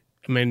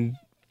 I mean,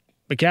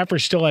 McCaffrey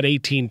still had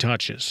 18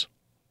 touches,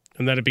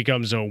 and then it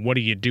becomes what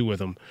do you do with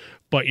him?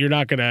 But you're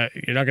not gonna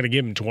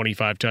give him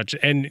 25 touches,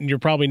 and you're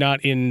probably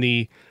not in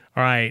the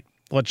all right,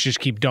 let's just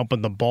keep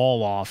dumping the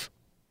ball off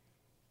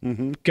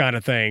kind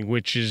of thing,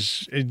 which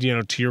is,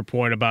 to your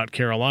point about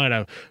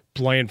Carolina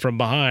playing from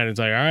behind. It's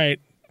like, all right,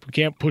 we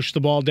can't push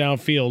the ball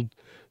downfield.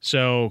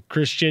 So,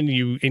 Christian,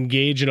 you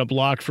engage in a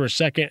block for a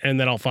second, and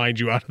then I'll find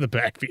you out of the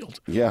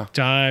backfield. Yeah.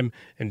 Time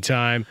and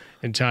time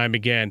and time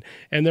again.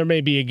 And there may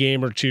be a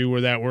game or two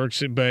where that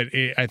works, but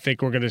I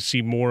think we're going to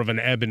see more of an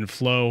ebb and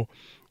flow.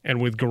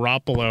 And with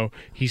Garoppolo,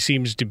 he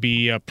seems to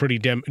be pretty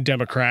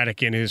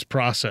democratic in his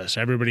process.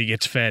 Everybody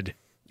gets fed.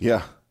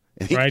 Yeah.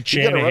 Right?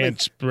 Shanahan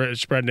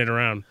spreading it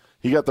around.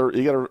 He got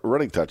a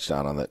running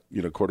touchdown on that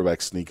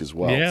quarterback sneak as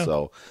well. Yeah.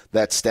 So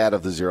that stat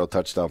of the 0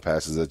 touchdown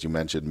passes, as you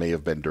mentioned, may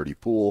have been dirty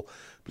pool,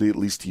 but he at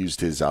least used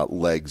his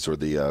legs or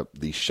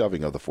the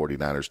shoving of the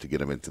 49ers to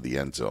get him into the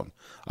end zone.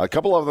 A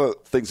couple of other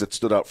things that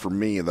stood out for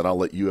me, and then I'll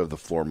let you have the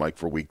floor, Mike,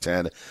 for Week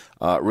 10. It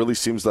really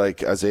seems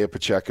like Isaiah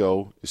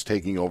Pacheco is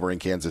taking over in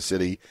Kansas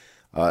City.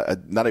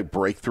 Not a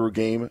breakthrough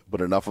game,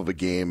 but enough of a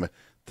game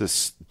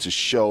to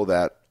show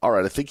that, all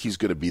right, I think he's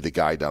going to be the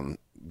guy down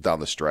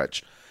the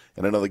stretch.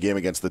 And another game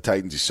against the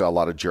Titans, you saw a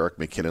lot of Jerick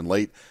McKinnon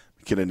late.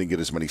 McKinnon didn't get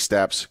as many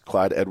steps.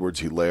 Clyde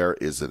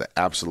Edwards-Helaire is an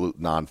absolute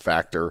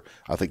non-factor.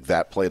 I think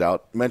that played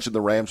out. Mentioned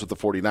the Rams with the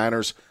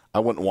 49ers. I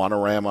wouldn't want a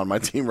Ram on my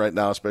team right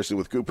now, especially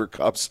with Cooper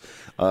Kupp's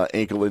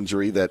ankle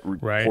injury that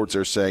reports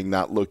are saying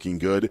not looking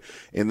good.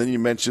 And then you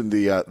mentioned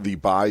the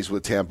buys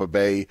with Tampa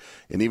Bay.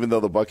 And even though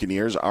the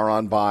Buccaneers are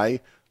on bye,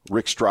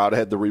 Rick Stroud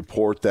had the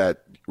report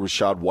that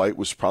Rachaad White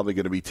was probably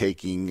going to be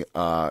taking,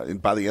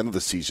 and by the end of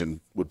the season,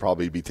 would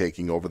probably be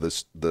taking over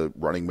the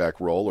running back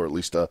role, or at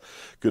least a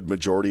good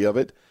majority of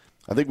it.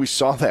 I think we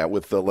saw that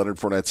with Leonard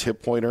Fournette's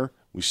hip pointer.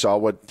 We saw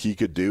what he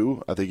could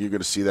do. I think you're going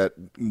to see that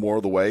more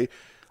of the way.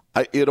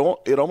 It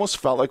almost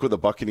felt like when the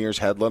Buccaneers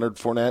had Leonard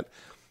Fournette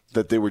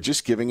that they were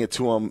just giving it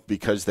to him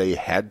because they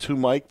had to,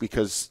 Mike,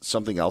 because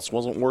something else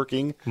wasn't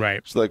working. Right.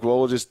 It's like, well,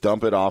 we'll just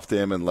dump it off to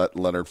him and let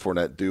Leonard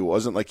Fournette do. It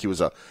wasn't like he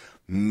was a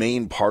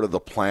main part of the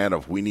plan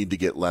of we need to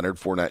get Leonard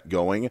Fournette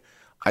going.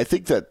 I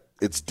think that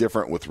it's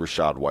different with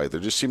Rachaad White. There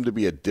just seemed to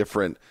be a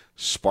different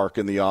spark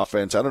in the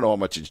offense. I don't know how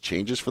much it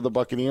changes for the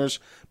Buccaneers,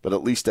 but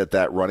at least at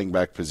that running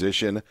back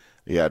position,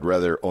 yeah, I'd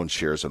rather own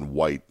shares on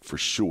White for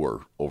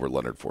sure over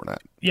Leonard Fournette.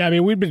 Yeah, I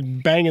mean, we've been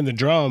banging the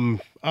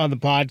drum on the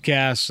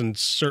podcast and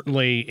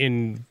certainly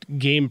in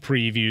game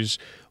previews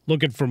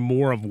looking for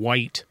more of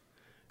White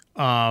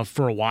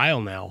for a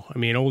while now. I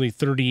mean, only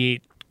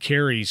 38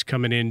 carries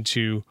coming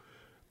into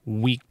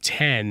week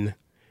 10.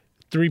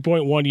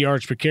 3.1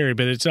 yards per carry,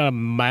 but it's not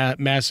a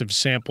massive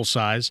sample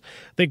size.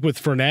 I think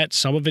with Fournette,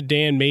 some of it,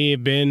 Dan, may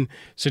have been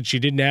since you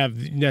didn't have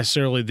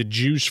necessarily the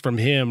juice from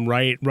him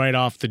right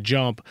off the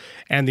jump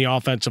and the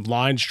offensive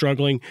line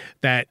struggling,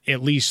 that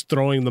at least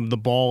throwing them the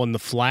ball in the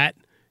flat,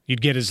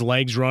 you'd get his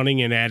legs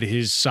running, and at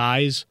his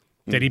size,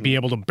 that he'd be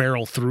able to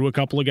barrel through a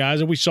couple of guys.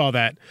 And we saw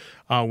that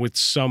with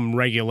some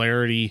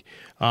regularity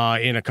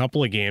in a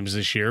couple of games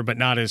this year, but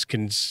not as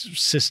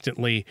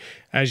consistently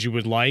as you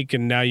would like.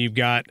 And now you've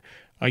got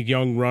a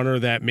young runner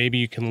that maybe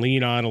you can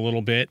lean on a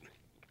little bit,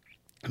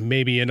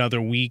 maybe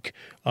another week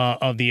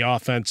of the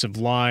offensive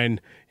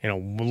line, a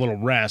little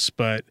rest,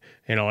 but,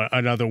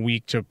 another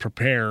week to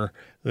prepare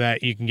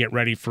that you can get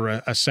ready for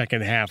a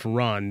second half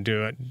run.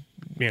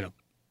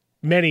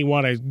 Many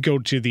want to go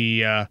to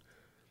the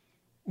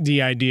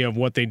idea of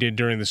what they did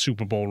during the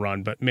Super Bowl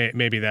run, but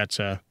maybe that's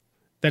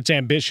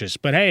ambitious.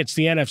 But hey, it's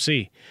the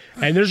NFC,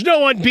 and there's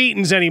no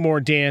unbeatens anymore,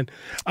 Dan.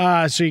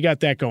 So you got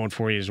that going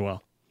for you as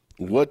well.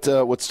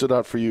 What stood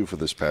out for you for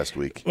this past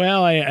week?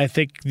 Well, I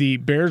think the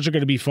Bears are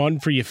going to be fun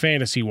for you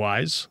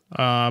fantasy-wise,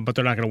 but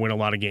they're not going to win a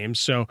lot of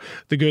games. So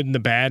the good and the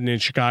bad, and in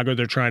Chicago,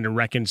 they're trying to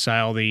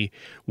reconcile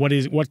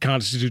what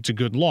constitutes a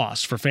good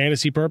loss. For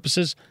fantasy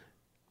purposes,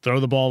 throw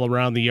the ball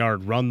around the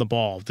yard, run the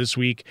ball. This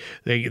week,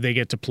 they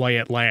get to play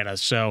Atlanta,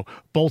 so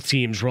both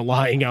teams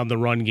relying on the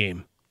run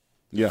game.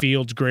 Yeah.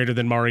 Fields greater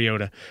than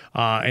Mariota,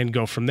 and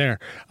go from there.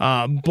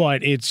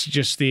 But it's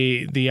just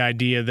the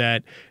idea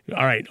that,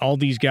 all right, all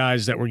these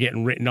guys that were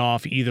getting written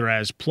off either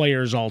as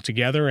players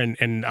altogether,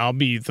 and I'll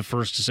be the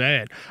first to say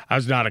it, I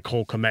was not a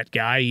Cole Kmet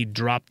guy. He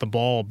dropped the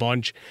ball a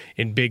bunch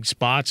in big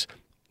spots.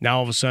 Now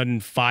all of a sudden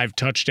 5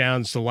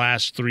 touchdowns the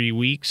last 3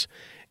 weeks,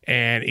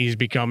 and he's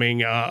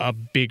becoming a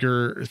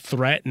bigger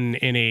threat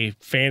in a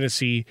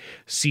fantasy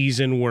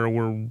season where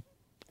we're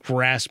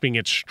grasping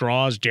at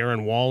straws.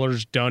 Darren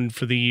Waller's done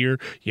for the year.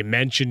 You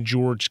mentioned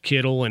George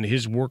Kittle and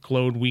his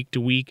workload week to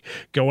week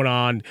going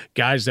on.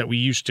 Guys that we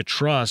used to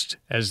trust,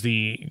 as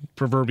the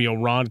proverbial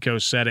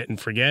Ronco said it and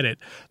forget it,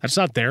 that's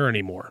not there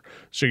anymore.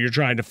 So you're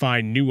trying to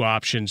find new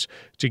options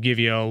to give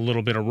you a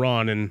little bit of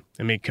run. And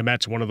I mean,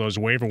 Kmet's one of those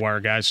waiver wire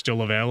guys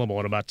still available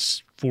in about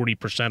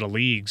 40% of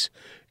leagues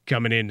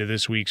coming into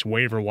this week's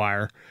waiver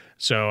wire.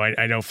 So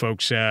I know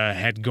folks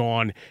had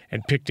gone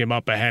and picked him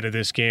up ahead of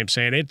this game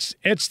saying,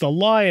 it's the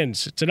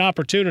Lions, it's an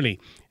opportunity.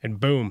 And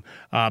boom,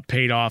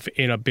 paid off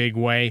in a big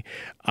way.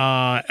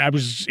 I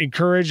was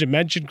encouraged. I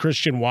mentioned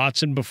Christian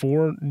Watson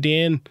before,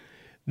 Dan,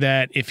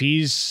 that if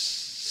he's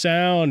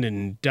sound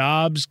and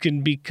Dobbs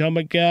can become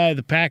a guy,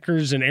 the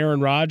Packers and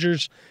Aaron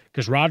Rodgers,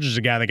 because Rodgers is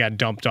a guy that got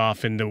dumped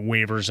off in the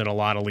waivers in a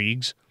lot of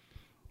leagues.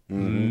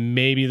 Mm-hmm.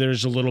 Maybe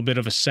there's a little bit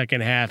of a second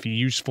half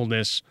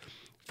usefulness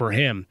for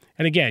him.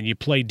 And again, you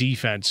play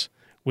defense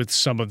with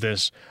some of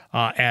this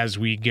as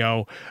we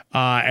go.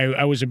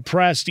 I was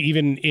impressed,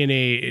 even in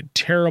a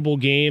terrible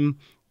game.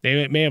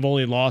 They may have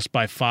only lost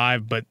by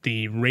 5, but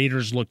the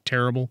Raiders looked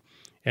terrible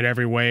in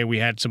every way. We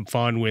had some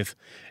fun with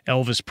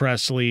Elvis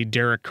Presley,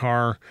 Derek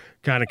Carr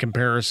kind of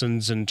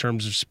comparisons in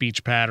terms of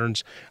speech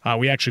patterns.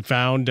 We actually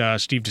found,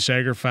 Steve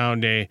DeSager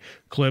found a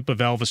clip of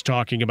Elvis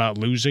talking about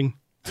losing,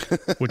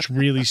 which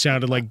really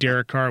sounded like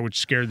Derek Carr, which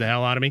scared the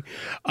hell out of me.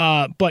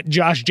 But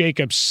Josh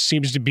Jacobs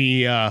seems to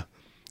be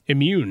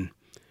immune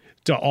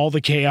to all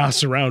the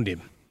chaos around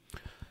him,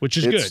 which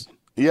is good.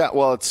 Yeah,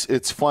 well,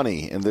 it's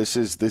funny, and this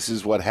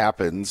is what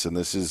happens, and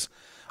this is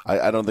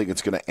I don't think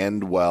it's going to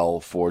end well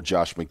for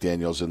Josh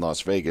McDaniels in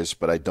Las Vegas,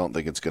 but I don't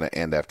think it's going to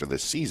end after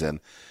this season.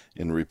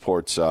 In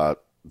reports on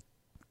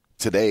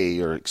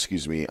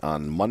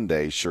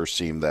Monday, sure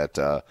seem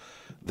that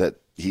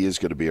he is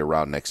going to be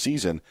around next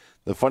season.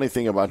 The funny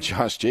thing about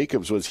Josh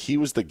Jacobs was he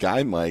was the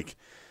guy, Mike,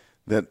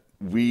 that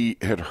we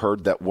had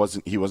heard that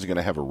he wasn't going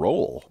to have a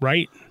role.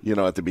 Right.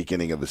 At the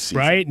beginning of the season.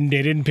 Right, and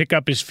they didn't pick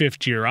up his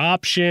 5th-year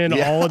option,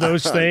 all of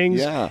those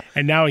things. Yeah.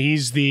 And now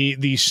he's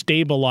the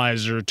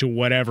stabilizer to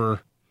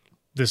whatever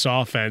this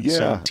offense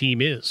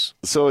team is.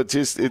 So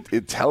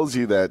it tells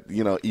you that,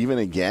 even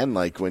again,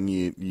 like when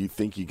you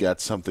think you got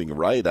something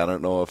right, I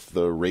don't know if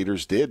the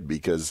Raiders did,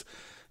 because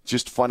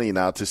just funny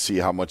now to see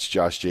how much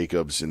Josh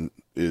Jacobs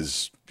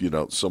is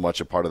so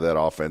much a part of that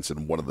offense,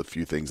 and one of the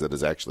few things that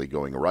is actually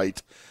going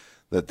right,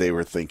 that they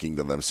were thinking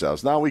to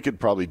themselves, now we could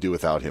probably do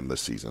without him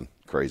this season.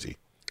 Crazy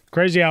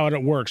how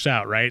it works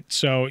out, right?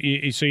 So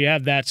you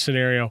have that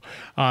scenario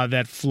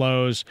that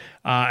flows.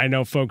 I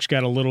know folks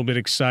got a little bit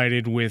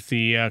excited with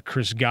the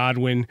Chris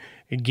Godwin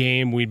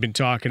game. We've been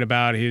talking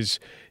about his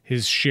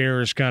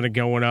share is kind of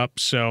going up,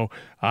 so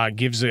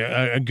gives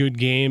a good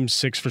game,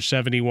 6 for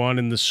 71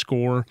 in the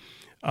score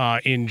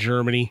in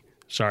Germany.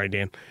 Sorry,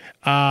 Dan.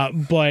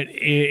 But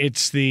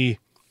it's the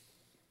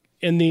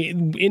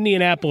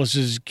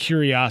Indianapolis's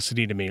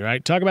curiosity to me,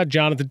 right? Talk about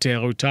Jonathan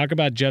Taylor, talk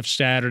about Jeff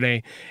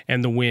Saturday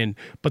and the win,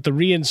 but the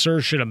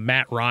reinsertion of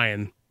Matt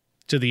Ryan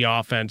to the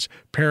offense,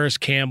 Paris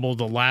Campbell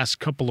the last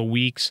couple of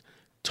weeks,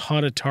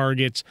 ton of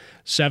targets,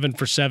 7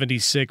 for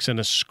 76 and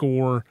a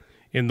score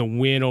in the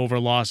win over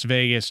Las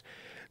Vegas.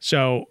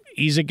 So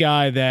he's a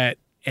guy that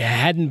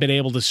hadn't been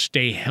able to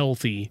stay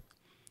healthy,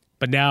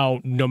 but now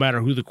no matter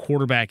who the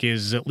quarterback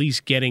is at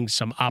least getting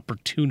some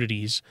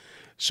opportunities.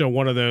 So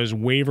one of those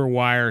waiver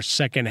wire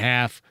second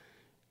half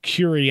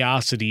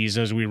curiosities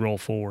as we roll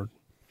forward.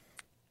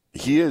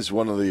 He is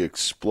one of the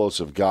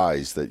explosive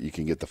guys that you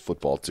can get the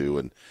football to,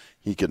 and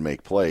he can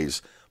make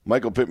plays.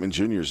 Michael Pittman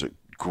Jr. is a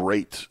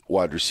great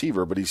wide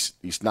receiver, but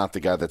he's not the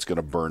guy that's going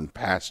to burn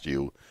past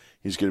you.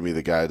 He's going to be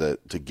the guy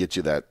to get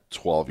you that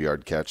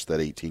 12-yard catch,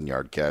 that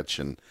 18-yard catch,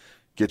 and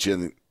get you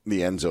in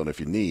the end zone if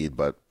you need.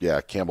 But,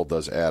 yeah, Campbell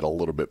does add a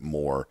little bit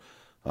more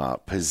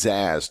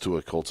pizzazz to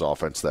a Colts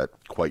offense that,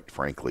 quite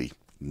frankly,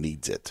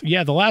 needs it.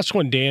 Yeah, the last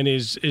one, Dan,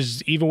 is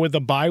even with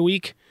the bye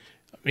week,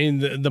 I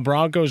mean, the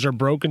Broncos are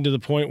broken to the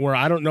point where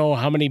I don't know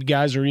how many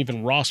guys are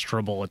even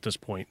rosterable at this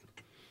point.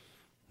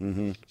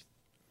 Mm-hmm.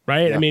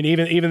 Right? Yeah. I mean,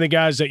 even the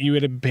guys that you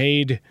would have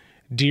paid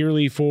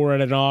dearly for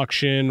at an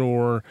auction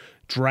or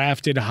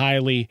drafted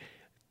highly,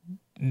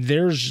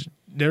 there's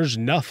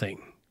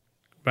nothing,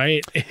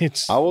 right?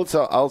 I'll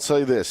tell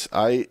you this.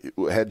 I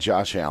had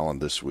Josh Allen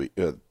this week,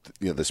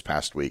 this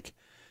past week,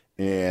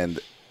 and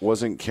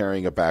wasn't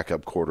carrying a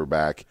backup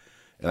quarterback.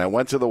 And I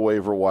went to the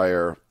waiver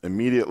wire,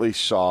 immediately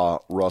saw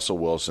Russell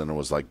Wilson, and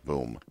was like,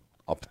 boom,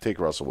 I'll take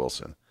Russell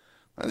Wilson.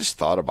 I just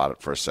thought about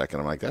it for a second.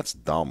 I'm like, that's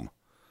dumb.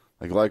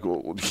 Like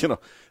you know,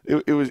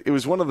 it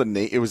was one of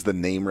it was the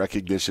name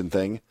recognition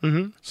thing.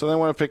 Mm-hmm. So then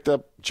when I picked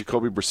up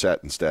Jacoby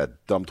Brissett instead,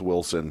 dumped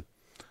Wilson.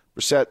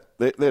 Brissett,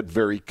 they had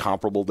very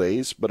comparable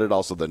days, but it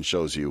also then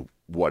shows you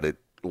what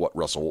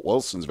Russell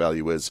Wilson's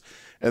value is,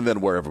 and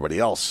then where everybody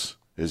else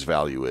his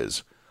value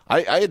is.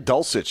 I had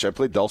Dulcich. I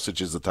played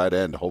Dulcich as the tight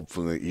end.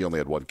 Hopefully, he only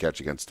had one catch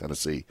against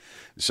Tennessee.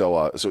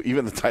 So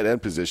even the tight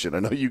end position, I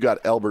know you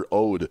got Albert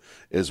Ode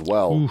as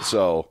well. Oof.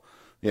 So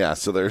yeah,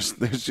 so there's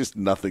just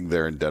nothing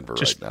there in Denver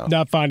just right now.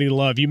 Not finding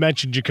love. You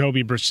mentioned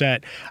Jacoby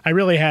Brissett. I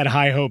really had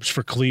high hopes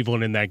for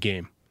Cleveland in that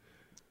game.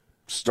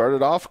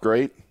 Started off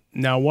great.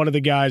 Now, one of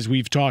the guys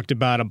we've talked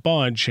about a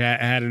bunch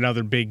had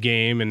another big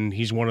game, and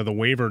he's one of the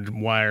waiver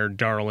wire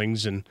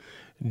darlings, and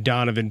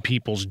Donovan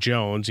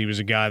Peoples-Jones. He was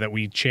a guy that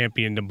we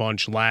championed a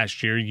bunch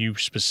last year, you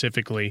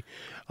specifically,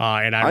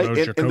 and I rode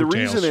your coattails. And the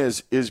reason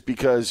is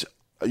because,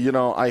 you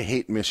know, I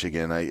hate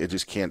Michigan. I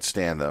just can't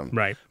stand them.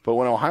 Right. But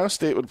when Ohio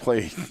State would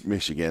play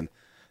Michigan,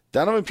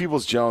 Donovan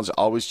Peoples-Jones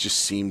always just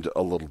seemed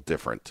a little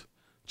different.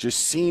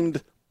 Just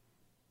seemed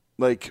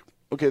like,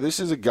 okay,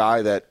 this is a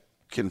guy that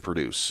can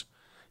produce.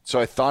 So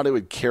I thought it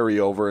would carry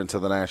over into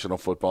the National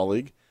Football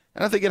League.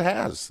 And I think it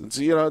has.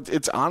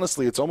 It's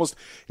honestly, it's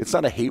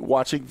not a hate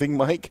watching thing,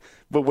 Mike.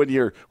 But when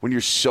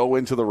you're so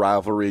into the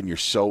rivalry and you're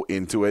so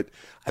into it,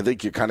 I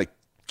think you're kind of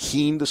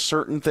keen to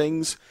certain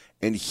things.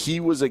 And he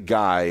was a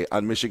guy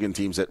on Michigan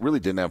teams that really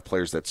didn't have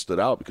players that stood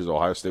out because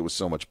Ohio State was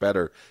so much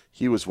better.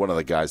 He was one of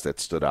the guys that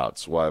stood out.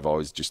 So I've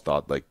always just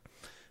thought, like,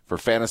 for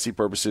fantasy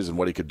purposes and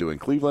what he could do in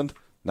Cleveland,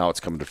 now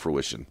it's coming to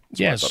fruition.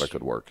 So yes. I thought it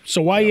could work.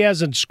 So why he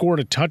hasn't scored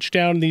a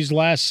touchdown in these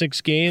last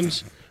 6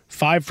 games?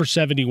 5 for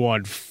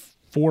 71.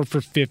 4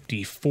 for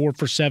 50, 4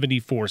 for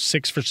 74,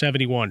 6 for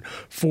 71,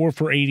 4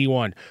 for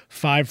 81,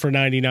 5 for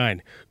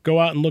 99. Go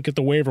out and look at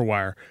the waiver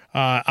wire.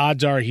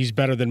 Odds are he's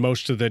better than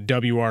most of the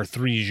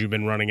WR3s you've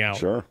been running out.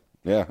 Sure.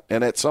 Yeah.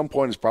 And at some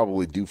point, it's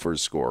probably due for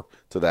his score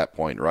to that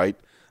point, right?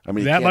 I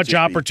mean, that much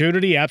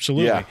opportunity?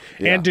 Absolutely. Yeah.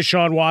 And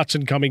Deshaun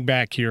Watson coming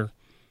back here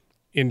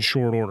in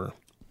short order.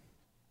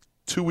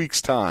 2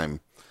 weeks' time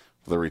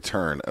for the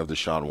return of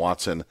Deshaun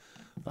Watson.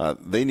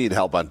 They need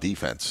help on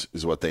defense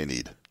is what they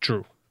need.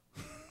 True.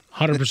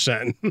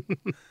 100%.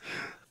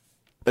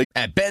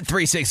 At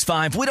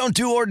Bet365, we don't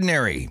do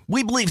ordinary.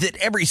 We believe that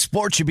every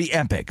sport should be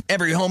epic.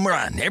 Every home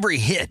run, every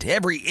hit,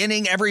 every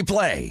inning, every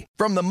play.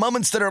 From the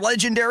moments that are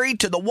legendary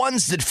to the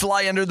ones that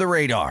fly under the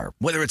radar.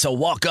 Whether it's a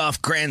walk-off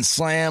grand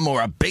slam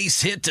or a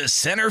base hit to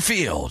center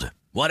field.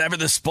 Whatever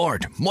the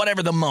sport,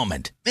 whatever the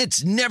moment.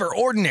 It's never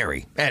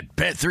ordinary at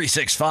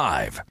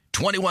Bet365.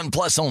 21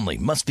 plus only.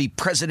 Must be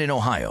present in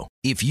Ohio.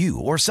 If you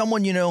or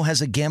someone you know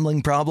has a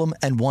gambling problem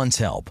and wants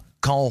help,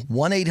 call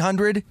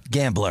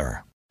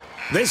 1-800-GAMBLER.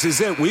 This is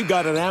it. We've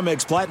got an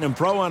Amex Platinum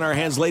Pro on our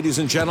hands, ladies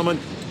and gentlemen.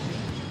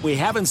 We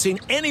haven't seen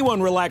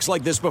anyone relax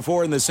like this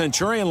before in the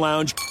Centurion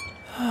Lounge.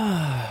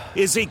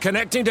 Is he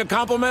connecting to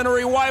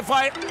complimentary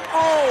Wi-Fi?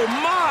 Oh,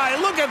 my.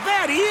 Look at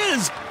that. He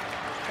is.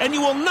 And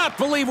you will not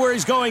believe where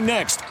he's going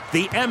next.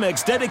 The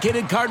Amex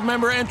dedicated card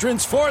member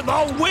entrance for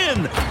the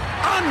win.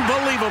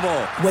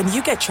 Unbelievable. When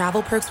you get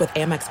travel perks with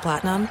Amex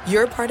Platinum,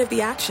 you're part of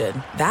the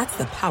action. That's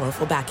the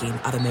powerful backing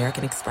of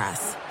American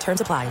Express.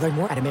 Terms apply. Learn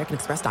more at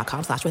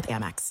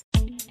americanexpress.com/withAmex.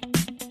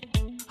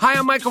 Hi,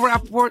 I'm Michael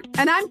Rappaport.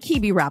 And I'm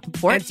Kibi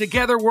Rappaport. And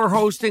together we're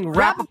hosting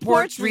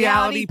Rappaport's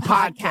Reality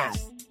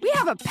Podcast. We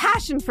have a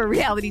passion for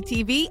reality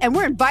TV, and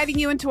we're inviting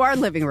you into our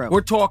living room.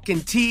 We're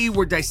talking tea,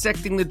 we're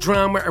dissecting the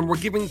drama, and we're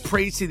giving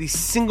praise to the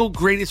single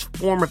greatest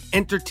form of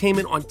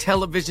entertainment on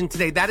television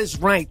today. That is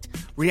right.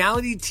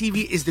 Reality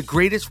TV is the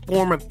greatest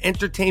form of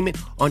entertainment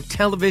on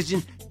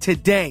television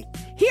today.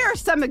 Here are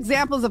some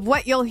examples of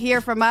what you'll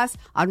hear from us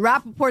on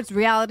Rappaport's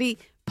Reality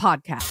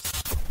Podcast.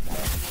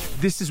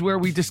 This is where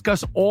we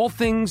discuss all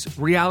things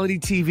reality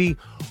TV,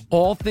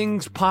 all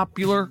things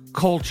popular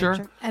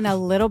culture. And a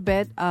little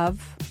bit of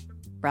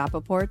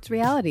Rappaport's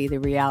reality, the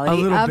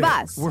reality of bit.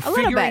 us. We're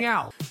figuring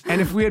out.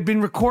 And if we had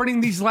been recording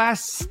these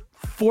last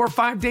 4 or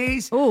 5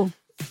 days,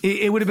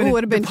 it would have been,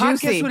 the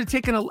podcast juicy. would have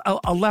taken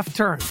a left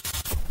turn.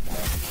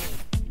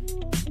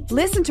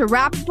 Listen to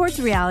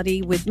Rappaport's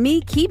Reality with me,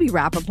 Kibi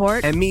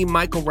Rappaport. And me,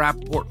 Michael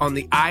Rappaport, on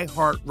the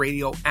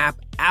iHeartRadio app,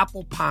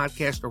 Apple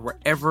Podcast, or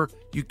wherever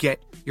you get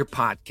your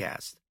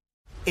podcast.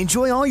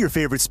 Enjoy all your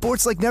favorite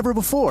sports like never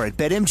before at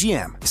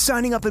BetMGM.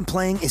 Signing up and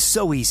playing is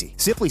so easy.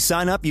 Simply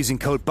sign up using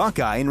code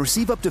Buckeye and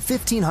receive up to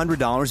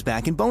 $1,500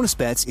 back in bonus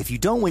bets if you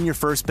don't win your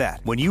first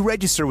bet. When you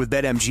register with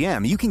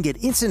BetMGM, you can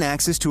get instant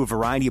access to a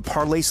variety of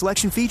parlay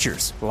selection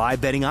features, live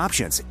betting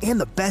options, and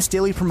the best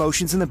daily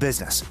promotions in the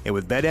business. And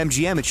with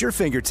BetMGM at your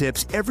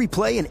fingertips, every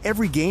play and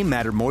every game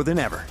matter more than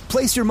ever.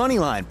 Place your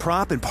moneyline,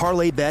 prop, and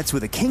parlay bets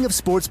with the king of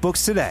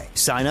sportsbooks today.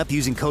 Sign up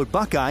using code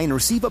Buckeye and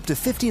receive up to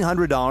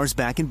 $1,500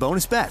 back in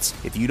bonus bets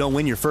if you don't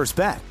win your first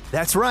bet.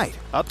 That's right,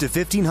 up to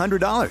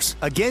 $1,500.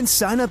 Again,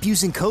 sign up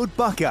using code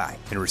Buckeye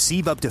and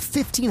receive up to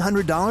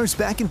 $1,500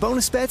 back in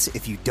bonus bets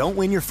if you don't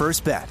win your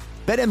first bet.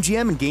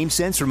 BetMGM and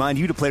GameSense remind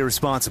you to play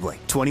responsibly.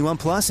 21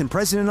 plus and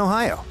present in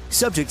Ohio.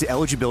 Subject to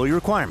eligibility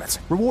requirements.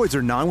 Rewards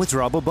are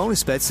non-withdrawable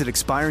bonus bets that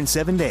expire in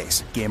 7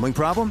 days. Gambling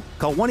problem?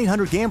 Call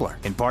 1-800-GAMBLER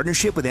in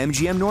partnership with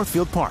MGM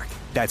Northfield Park.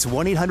 That's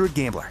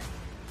 1-800-GAMBLER.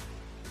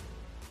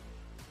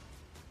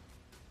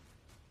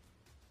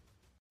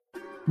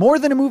 More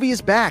Than a Movie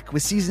is back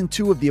with Season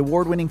 2 of the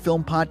award-winning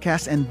film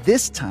podcast, and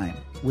this time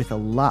with a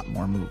lot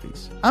more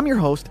movies. I'm your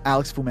host,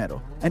 Alex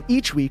Fumero, and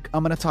each week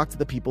I'm going to talk to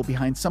the people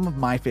behind some of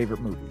my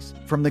favorite movies.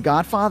 From The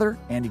Godfather,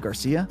 Andy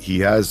Garcia. He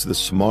has the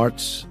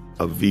smarts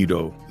of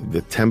Vito,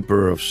 the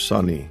temper of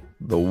Sonny,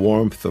 the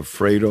warmth of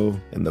Fredo,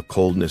 and the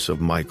coldness of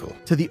Michael.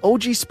 To the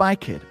OG Spy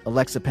Kid,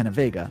 Alexa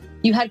Penavega.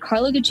 You had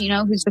Carla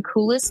Gugino, who's the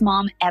coolest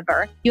mom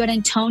ever. You had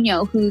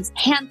Antonio, who's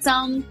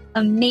handsome,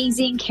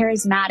 amazing,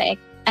 charismatic.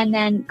 And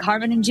then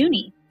Carmen and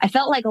Junie. I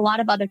felt like a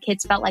lot of other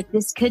kids felt like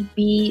this could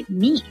be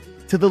me.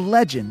 To the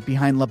legend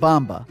behind La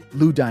Bamba,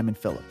 Lou Diamond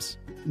Phillips.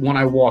 When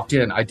I walked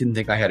in, I didn't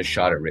think I had a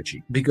shot at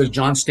Richie because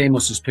John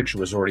Stamos' picture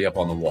was already up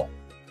on the wall.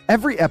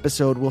 Every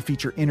episode will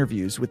feature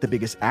interviews with the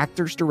biggest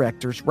actors,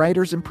 directors,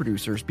 writers, and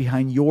producers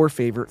behind your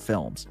favorite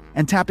films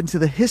and tap into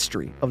the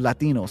history of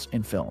Latinos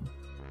in film.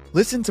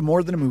 Listen to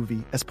More Than a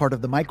Movie as part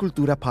of the My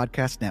Cultura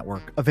Podcast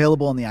Network,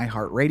 available on the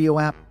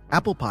iHeartRadio app,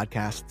 Apple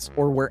Podcasts,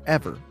 or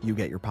wherever you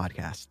get your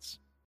podcasts.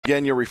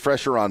 Again, your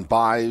refresher on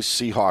buys: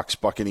 Seahawks,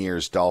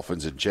 Buccaneers,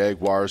 Dolphins, and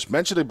Jaguars.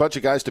 Mentioned a bunch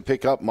of guys to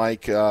pick up,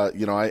 Mike. I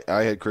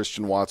had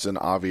Christian Watson,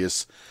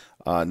 obvious,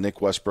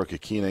 Nick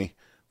Westbrook-Ikhine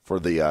for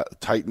the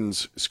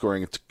Titans,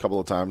 scoring a couple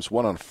of times.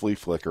 One on flea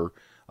flicker,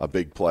 a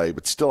big play,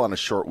 but still on a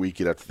short week.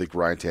 You'd have to think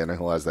Ryan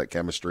Tannehill has that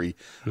chemistry.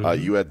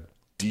 Mm-hmm. You had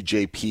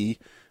DJP,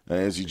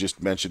 as you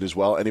just mentioned as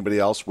well. Anybody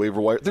else? Waiver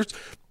wire? There's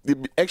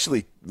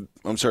actually,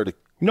 I'm sorry to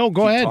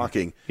go ahead.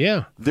 Talking.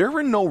 Yeah. There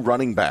were no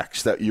running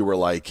backs that you were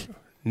like,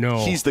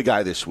 no, he's the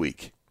guy this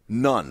week.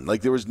 None.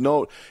 Like there was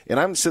no, and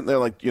I'm sitting there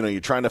like,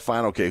 you're trying to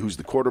find, okay, who's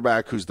the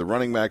quarterback, who's the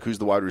running back, who's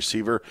the wide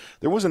receiver.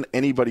 There wasn't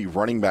anybody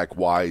running back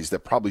wise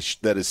that probably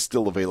that is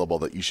still available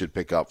that you should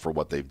pick up for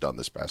what they've done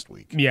this past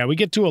week. Yeah, we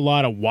get to a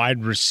lot of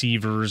wide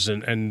receivers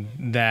and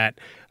that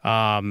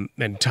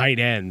and tight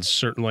ends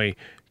certainly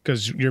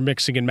because you're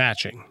mixing and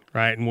matching,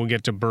 right? And we'll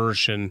get to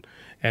Bursch and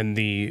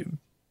the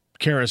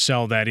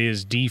carousel that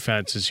is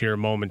defenses here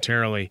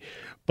momentarily.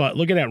 But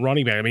looking at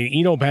running back, I mean,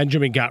 Eno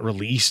Benjamin got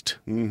released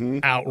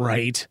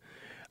outright.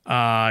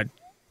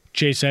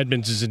 Chase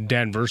Edmonds is in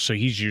Denver, so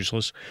he's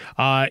useless.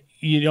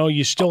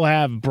 You still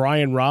have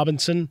Brian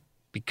Robinson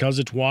because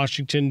it's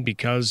Washington,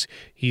 because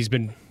he's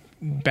been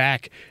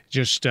back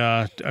just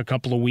a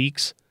couple of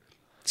weeks.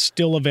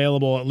 Still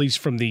available, at least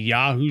from the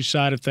Yahoo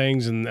side of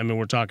things, and I mean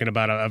we're talking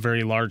about a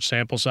very large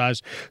sample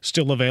size,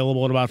 still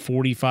available in about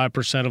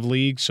 45% of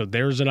leagues, so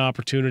there's an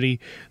opportunity.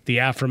 The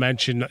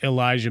aforementioned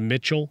Elijah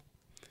Mitchell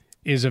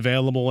is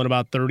available in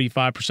about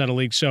 35% of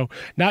leagues, so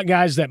not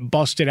guys that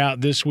busted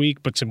out this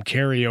week, but some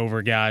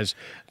carryover guys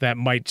that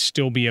might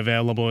still be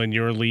available in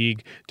your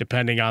league,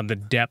 depending on the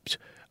depth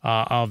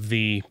of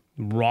the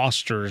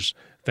rosters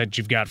that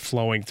you've got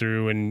flowing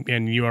through,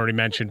 and you already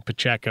mentioned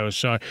Pacheco.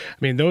 So, I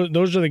mean,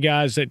 those are the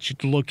guys that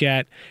you'd look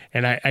at.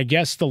 And I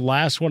guess the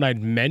last one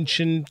I'd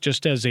mention,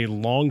 just as a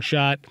long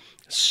shot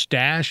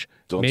stash.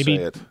 Don't say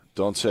it.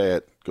 Don't say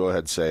it. Go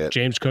ahead, say it.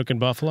 James Cook in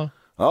Buffalo.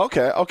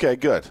 Okay,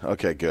 good.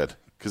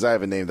 Because I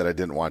have a name that I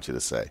didn't want you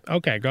to say.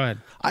 Okay, go ahead.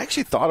 I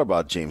actually thought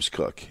about James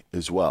Cook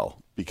as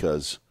well,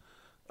 because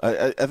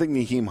I think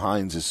Nyheim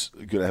Hines is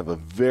going to have a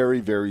very,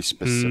 very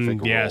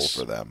specific role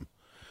for them.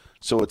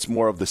 So it's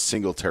more of the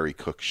Singletary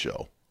Cook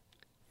show.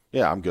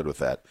 Yeah, I'm good with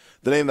that.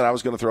 The name that I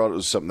was going to throw out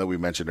was something that we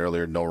mentioned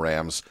earlier, no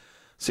Rams.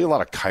 See a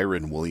lot of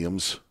Kyren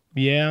Williams.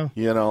 Yeah.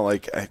 You know,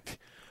 like,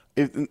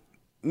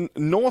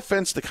 no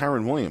offense to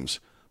Kyren Williams,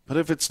 but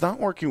if it's not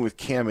working with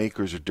Cam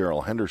Akers or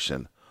Darrell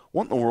Henderson,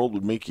 what in the world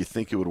would make you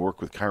think it would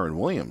work with Kyren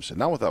Williams and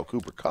not without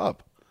Cooper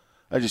Kupp?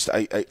 I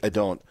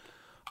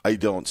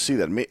don't see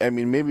that. I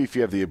mean, maybe if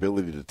you have the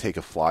ability to take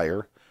a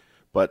flyer,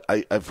 but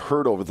I've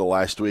heard over the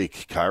last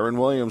week, Kyren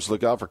Williams,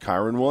 look out for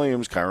Kyren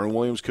Williams. Kyren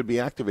Williams could be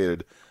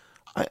activated.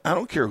 I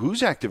don't care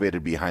who's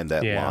activated behind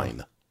that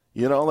line.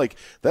 You know, like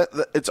that.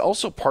 It's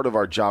also part of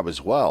our job as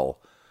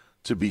well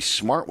to be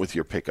smart with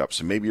your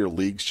pickups. And maybe your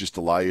leagues just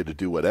allow you to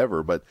do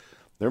whatever, but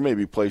there may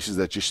be places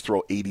that just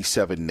throw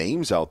 87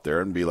 names out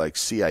there and be like,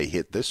 see, I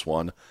hit this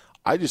one.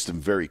 I just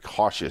am very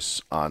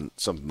cautious on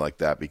something like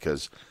that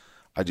because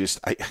I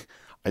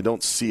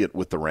don't see it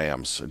with the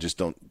Rams. I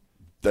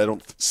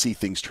don't see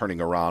things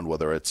turning around,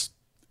 whether it's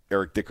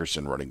Eric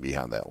Dickerson running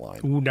behind that line.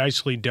 Ooh,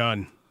 nicely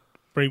done.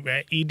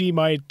 ED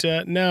might,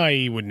 no,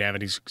 he wouldn't have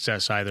any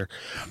success either.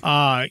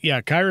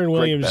 Kyren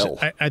Williams,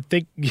 I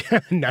think,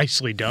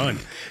 nicely done.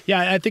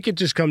 Yeah, I think it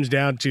just comes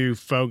down to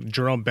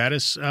Jerome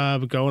Bettis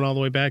going all the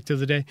way back to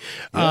the day.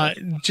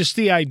 Just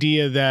the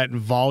idea that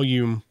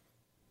volume,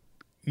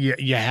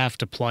 you have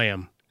to play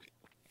him.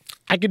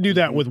 I could do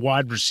that with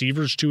wide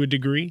receivers to a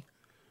degree,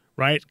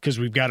 right? Because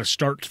we've got to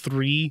start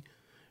 3.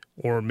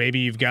 Or maybe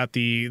you've got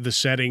the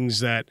settings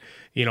that,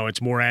 you know,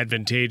 it's more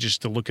advantageous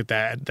to look at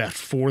that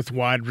 4th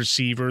wide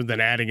receiver than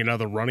adding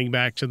another running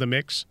back to the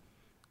mix.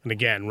 And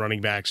again,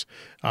 running backs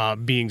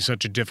being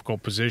such a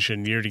difficult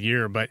position year to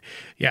year. But,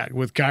 yeah,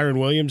 with Kyren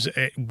Williams,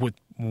 with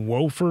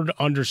Wolford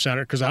under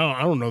center, because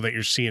I don't know that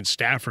you're seeing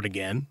Stafford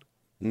again.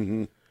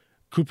 Mm-hmm.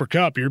 Cooper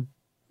Kupp,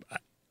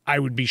 I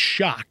would be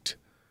shocked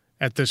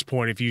at this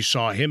point if you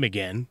saw him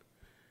again.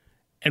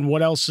 And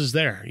what else is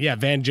there? Yeah,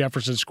 Van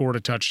Jefferson scored a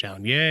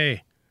touchdown.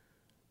 Yay.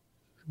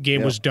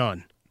 Game was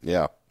done.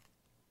 Yeah.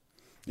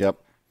 Yep.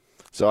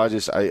 So I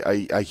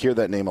hear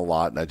that name a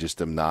lot, and I just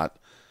I'm not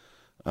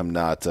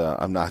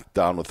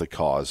down with the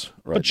cause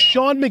right But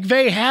Sean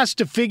McVay has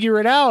to figure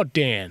it out,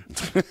 Dan.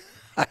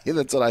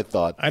 That's what I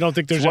thought. I don't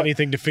think there's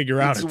anything to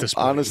figure out at this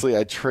point. Honestly,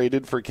 I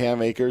traded for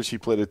Cam Akers. He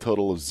played a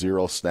total of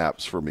 0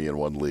 snaps for me in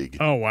one league.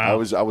 Oh, wow.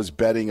 I was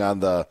betting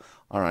on all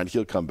right,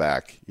 he'll come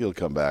back.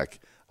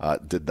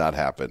 Did not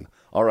happen.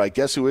 All right,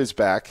 guess who is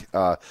back?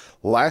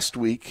 Last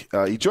week,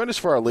 he joined us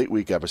for our late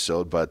week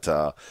episode, but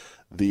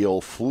the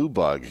old flu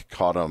bug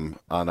caught him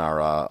on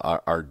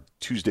our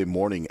Tuesday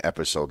morning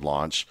episode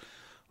launch.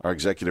 Our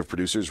executive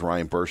producer is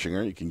Ryan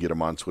Bershinger. You can get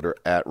him on Twitter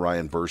at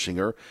Ryan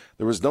Bershinger.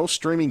 There was no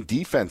streaming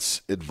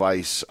defense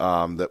advice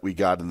that we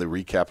got in the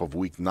recap of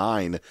Week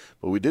 9,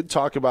 but we did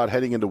talk about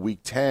heading into Week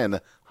 10.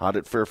 How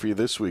did it fare for you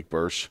this week,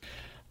 Bersh?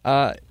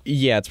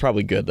 Yeah, it's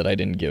probably good that I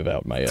didn't give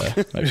out my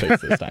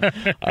picks this time.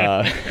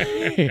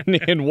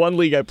 In one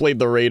league, I played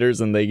the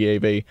Raiders, and they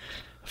gave a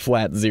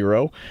flat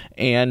 0.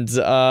 And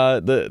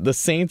the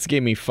Saints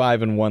gave me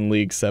 5 in one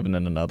league, 7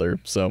 in another.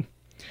 So,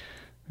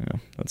 yeah,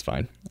 that's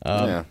fine.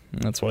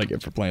 That's what I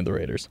get for playing the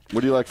Raiders. What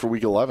do you like for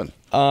Week 11?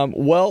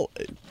 Well,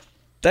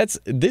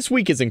 this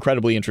week is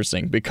incredibly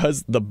interesting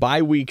because the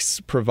bye weeks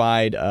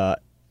provide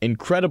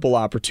incredible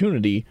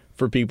opportunity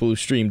for people who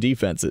stream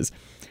defenses.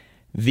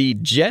 The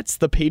Jets,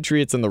 the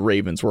Patriots, and the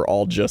Ravens were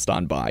all just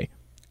on bye.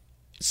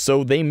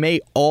 So they may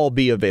all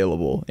be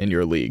available in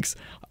your leagues.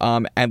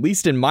 At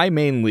least in my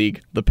main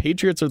league, the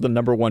Patriots are the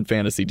number 1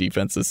 fantasy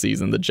defense this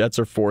season. The Jets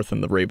are 4th,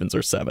 and the Ravens are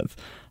 7th.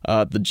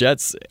 The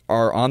Jets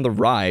are on the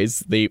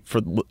rise.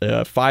 For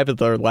 5 of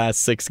their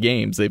last 6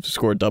 games, they've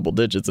scored double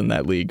digits in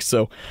that league.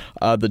 So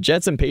the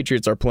Jets and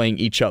Patriots are playing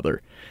each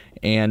other.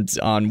 And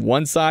on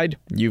one side,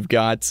 you've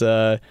got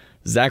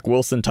Zach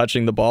Wilson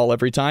touching the ball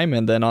every time,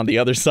 and then on the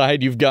other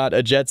side, you've got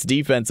a Jets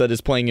defense that is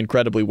playing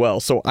incredibly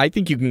well. So I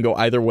think you can go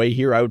either way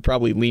here. I would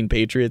probably lean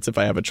Patriots if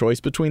I have a choice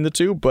between the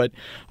two, but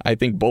I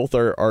think both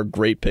are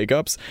great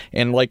pickups.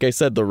 And like I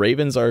said, the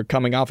Ravens are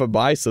coming off a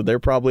bye, so they're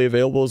probably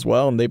available as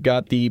well, and they've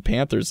got the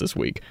Panthers this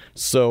week.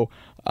 So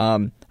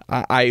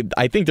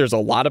I think there's a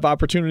lot of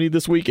opportunity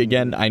this week.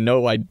 Again, I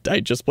know I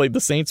just played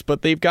the Saints,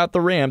 but they've got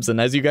the Rams.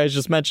 And as you guys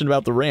just mentioned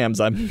about the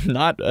Rams, I'm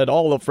not at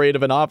all afraid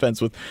of an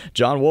offense with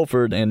John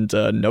Wolford and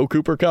no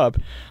Cooper Kupp.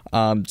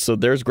 So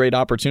there's great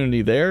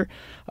opportunity there.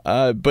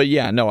 But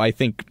yeah, no, I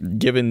think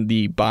given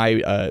the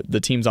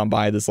teams on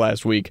bye this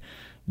last week,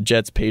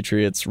 Jets,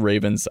 Patriots,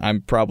 Ravens,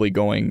 I'm probably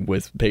going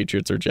with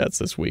Patriots or Jets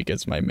this week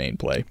as my main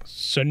play.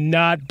 So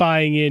not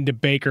buying into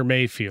Baker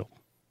Mayfield?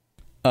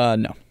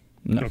 No.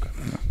 Okay. No.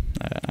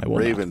 I will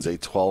Ravens not. A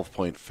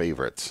 12-point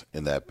favorite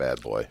in that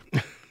bad boy.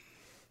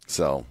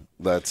 So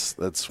that's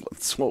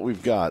what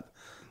we've got.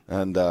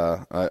 And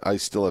I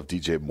still have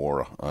DJ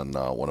Moore on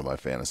one of my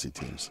fantasy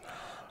teams.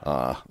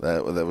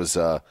 That was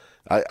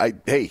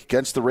hey,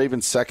 against the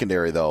Ravens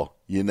secondary though,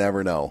 you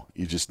never know.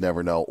 You just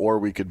never know. Or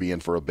we could be in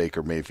for a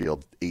Baker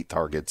Mayfield 8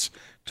 targets,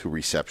 2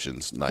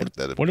 receptions night.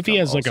 What if he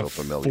has like a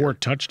 4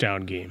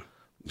 touchdown game?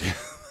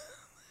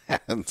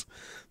 And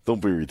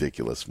Don't be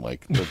ridiculous,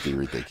 Mike. Don't be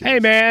ridiculous. Hey,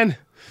 man.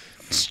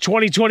 It's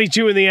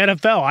 2022 in the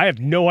NFL. I have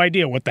no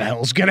idea what the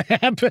hell's going to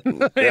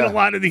happen in a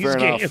lot of these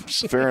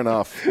games. Fair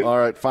enough. All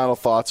right, final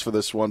thoughts for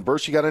this one.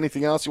 Bursch, you got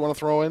anything else you want to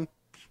throw in?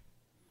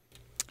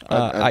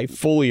 I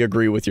fully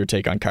agree with your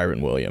take on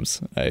Kyren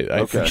Williams.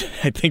 I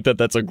think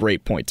that's a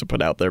great point to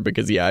put out there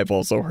because, I've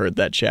also heard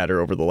that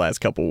chatter over the last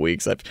couple of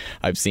weeks.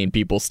 I've seen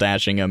people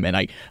stashing him, and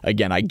I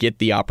get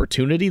the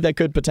opportunity that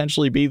could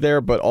potentially be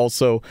there, but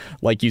also,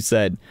 like you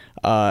said,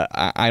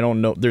 I don't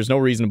know. There's no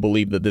reason to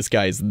believe that this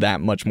guy is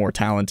that much more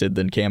talented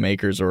than Cam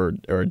Akers or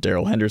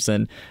Darrell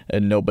Henderson,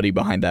 and nobody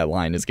behind that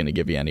line is going to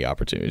give you any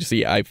opportunity.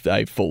 See,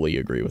 I fully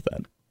agree with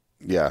that.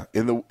 Yeah,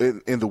 in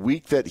the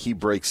week that he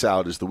breaks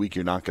out is the week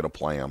you're not going to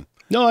play him.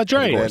 No, that's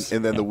right.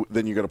 And then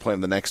you're going to play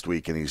him the next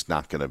week, and he's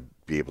not going to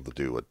be able to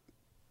do what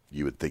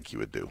you would think he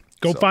would do.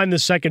 Go find the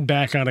second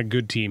back on a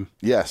good team.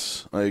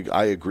 Yes,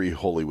 I agree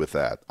wholly with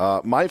that.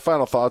 My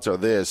final thoughts are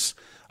this.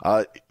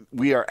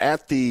 We are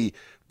at the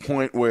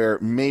point where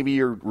maybe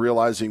you're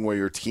realizing where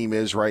your team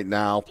is right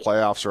now.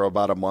 Playoffs are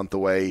about a month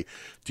away.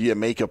 Do you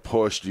make a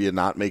push? Do you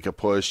not make a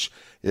push?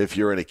 If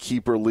you're in a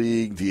keeper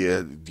league,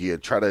 do you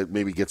try to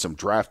maybe get some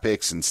draft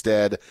picks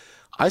instead?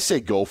 I say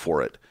go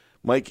for it.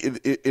 Mike,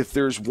 if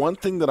there's one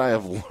thing that I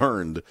have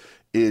learned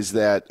is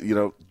that,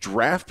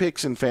 draft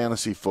picks in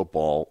fantasy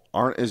football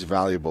aren't as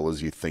valuable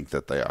as you think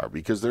that they are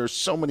because there's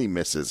so many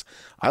misses.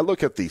 I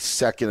look at the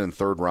second and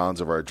third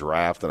rounds of our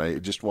draft, and I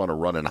just want to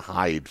run and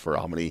hide for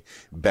how many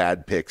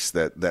bad picks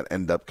that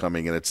end up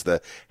coming. And it's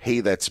the hay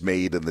that's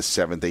made in the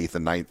 7th, 8th,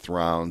 and 9th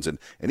rounds, and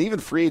even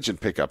free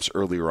agent pickups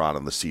earlier on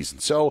in the season.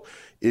 So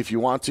if you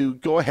want to,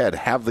 go ahead,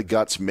 have the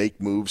guts,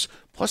 make moves.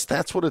 Plus,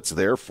 that's what it's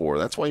there for.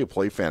 That's why you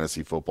play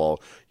fantasy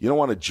football. You don't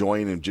want to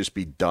join and just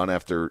be done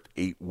after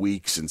 8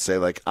 weeks and say,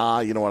 like,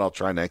 you know what, I'll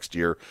try next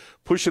year.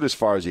 Push it as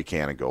far as you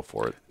can and go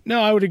for it.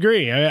 No, I would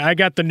agree. I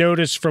got the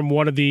notice from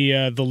one of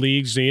the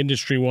leagues, the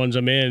industry ones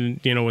I'm in,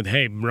 with,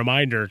 hey,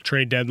 reminder,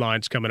 trade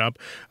deadline's coming up.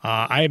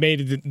 I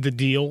made the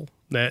deal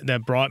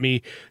that brought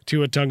me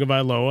to a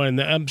Tagovailoa, and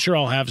I'm sure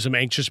I'll have some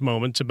anxious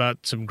moments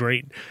about some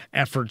great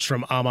efforts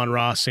from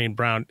Amon-Ra St.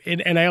 Brown.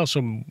 And I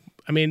also...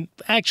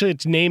 actually,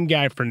 it's name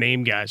guy for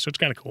name guy, so it's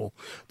kind of cool.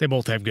 They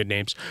both have good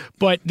names.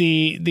 But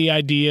the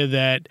idea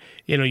that,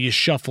 you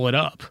shuffle it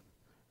up,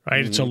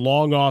 right? Mm-hmm. It's a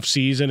long off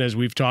season, as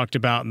we've talked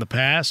about in the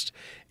past.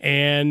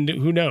 And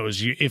who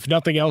knows? If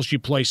nothing else, you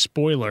play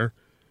spoiler.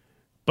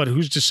 But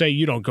who's to say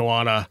you don't go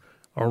on a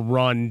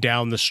run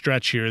down the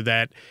stretch here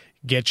that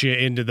gets you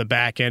into the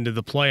back end of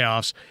the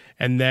playoffs,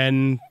 and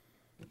then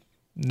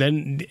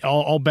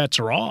all bets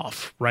are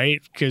off,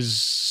 right? Because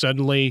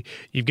suddenly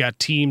you've got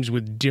teams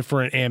with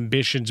different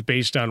ambitions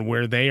based on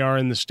where they are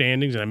in the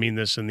standings. And I mean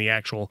this in the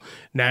actual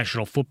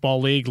National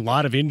Football League. A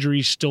lot of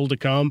injuries still to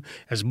come.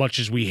 As much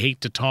as we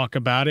hate to talk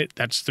about it,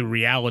 that's the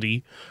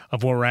reality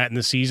of where we're at in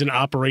the season.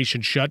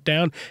 Operation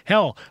Shutdown.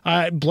 Hell,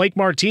 Blake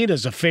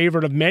Martinez, a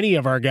favorite of many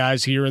of our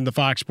guys here in the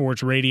Fox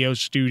Sports Radio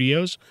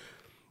studios,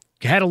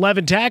 had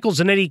 11 tackles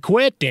and then he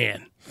quit,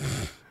 Dan.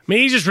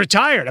 He just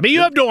retired.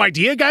 You have no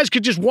idea. Guys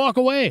could just walk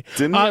away.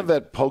 Didn't he have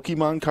that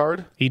Pokemon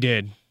card? He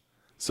did.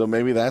 So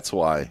maybe that's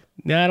why.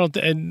 No, I don't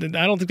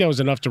think that was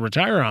enough to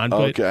retire on.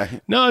 But okay.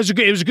 No, it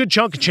was a good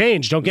chunk of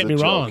change. Don't get me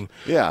wrong.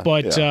 Yeah.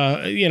 But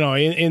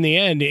in the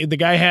end, the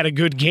guy had a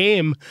good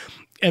game,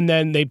 and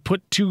then they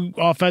put 2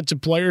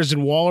 offensive players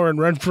in Waller and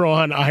Renfro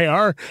on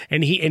IR,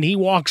 and he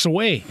walks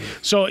away.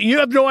 So you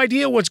have no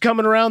idea what's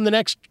coming around the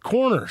next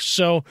corner.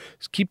 So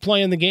just keep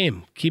playing the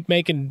game. Keep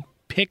making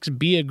picks,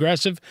 be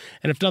aggressive,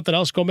 and if nothing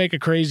else, go make a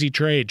crazy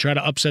trade. Try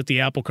to upset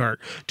the apple cart.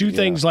 Do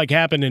things like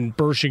happen in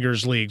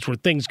Bershinger's leagues where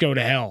things go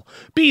to hell.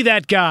 Be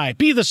that guy.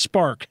 Be the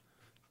spark.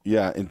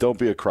 Yeah, and don't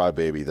be a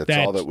crybaby. That's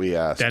all that we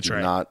ask. That's right.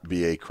 Do not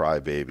be a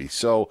crybaby.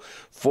 So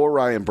for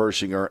Ryan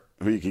Bershinger,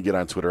 who you can get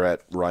on Twitter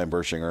at Ryan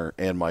Bershinger,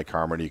 and Mike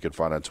Harmon, you can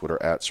find on Twitter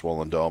at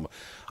Swollen Dome.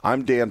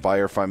 I'm Dan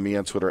Beyer. Find me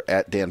on Twitter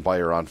at Dan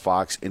Beyer on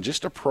Fox. And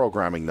just a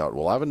programming note,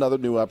 we'll have another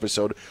new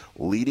episode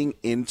leading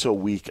into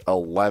Week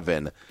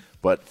 11.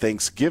 But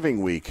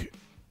Thanksgiving week,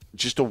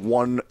 just a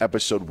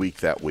 1-episode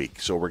week that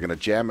week. So we're going to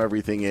jam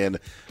everything in,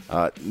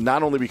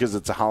 not only because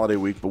it's a holiday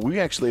week, but we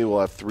actually will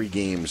have 3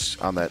 games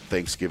on that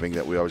Thanksgiving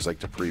that we always like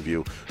to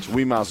preview. So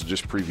we might as well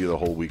just preview the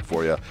whole week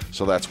for you.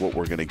 So that's what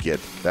we're going to get.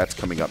 That's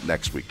coming up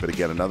next week. But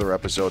again, another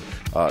episode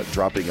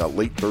dropping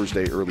late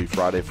Thursday, early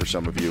Friday for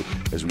some of you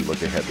as we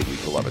look ahead to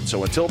Week 11.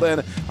 So until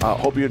then,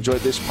 hope you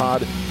enjoyed this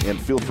pod, and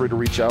feel free to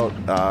reach out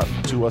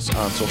to us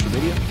on social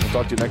media. We'll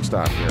talk to you next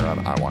time here on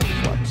I Want Your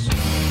Flex.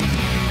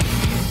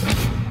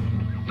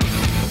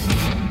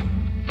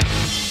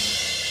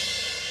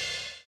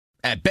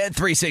 At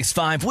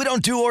Bet365, we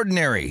don't do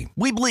ordinary.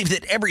 We believe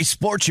that every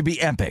sport should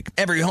be epic.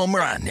 Every home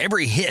run,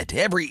 every hit,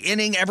 every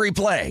inning, every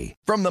play.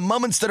 From the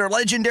moments that are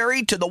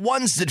legendary to the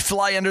ones that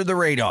fly under the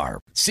radar.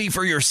 See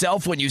for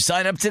yourself when you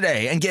sign up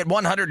today and get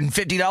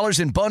 $150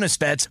 in bonus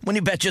bets when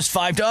you bet just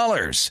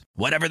 $5.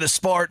 Whatever the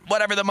sport,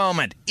 whatever the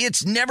moment,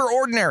 it's never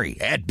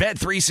ordinary at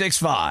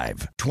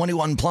Bet365.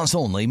 21 plus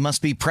only.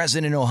 Must be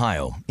present in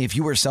Ohio. If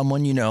you or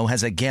someone you know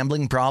has a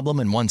gambling problem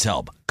and wants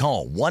help,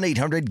 call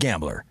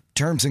 1-800-GAMBLER.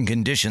 Terms and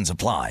conditions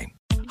apply.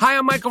 Hi,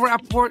 I'm Michael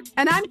Rappaport.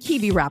 And I'm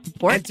Kibi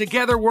Rappaport. And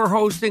together we're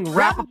hosting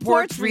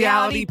Rappaport's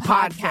Reality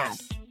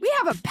Podcast. We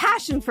have a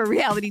passion for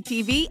reality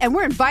TV, and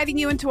we're inviting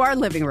you into our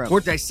living room. We're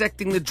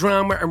dissecting the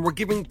drama, and we're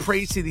giving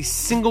praise to the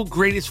single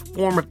greatest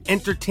form of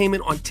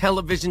entertainment on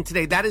television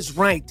today. That is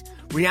right.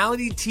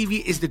 Reality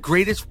TV is the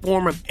greatest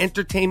form of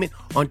entertainment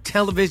on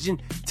television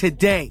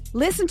today.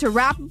 Listen to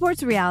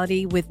Rappaport's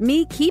Reality with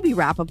me, Kibi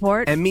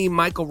Rappaport. And me,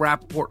 Michael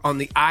Rappaport, on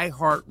the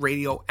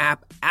iHeartRadio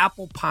app,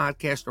 Apple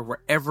Podcast, or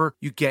wherever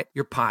you get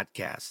your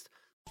podcast.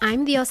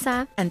 I'm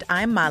Diosa. And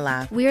I'm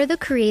Mala. We are the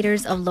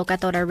creators of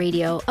Locatora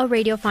Radio, a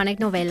radiophonic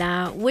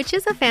novela, which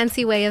is a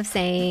fancy way of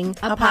saying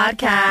a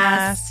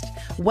podcast.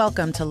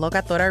 Welcome to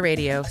Locatora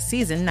Radio,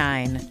 Season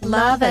 9.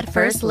 Love at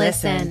first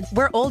listen.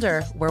 We're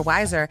older, we're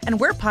wiser,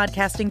 and we're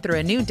podcasting through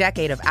a new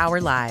decade of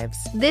our lives.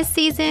 This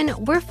season,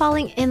 we're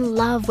falling in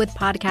love with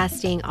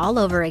podcasting all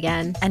over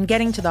again. And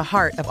getting to the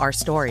heart of our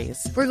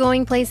stories. We're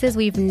going places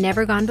we've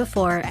never gone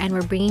before, and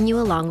we're bringing you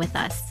along with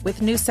us.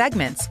 With new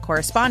segments,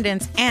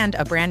 correspondence, and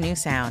a brand new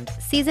sound.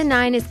 Season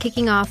 9 is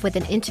kicking off with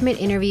an intimate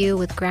interview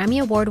with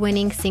Grammy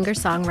Award-winning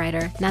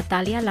singer-songwriter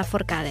Natalia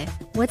Lafourcade.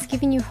 What's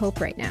giving you hope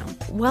right now?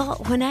 Well,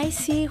 when I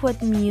see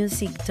what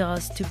music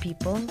does to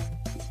people,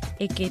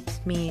 it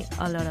gives me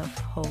a lot of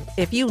hope.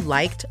 If you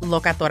liked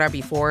Locatora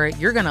before,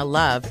 you're going to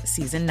love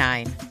Season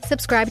 9.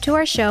 Subscribe to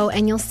our show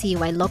and you'll see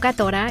why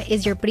Locatora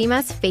is your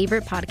prima's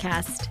favorite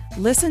podcast.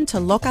 Listen to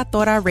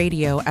Locatora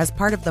Radio as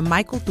part of the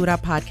My Cultura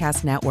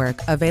Podcast Network,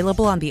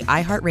 available on the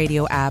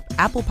iHeartRadio app,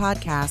 Apple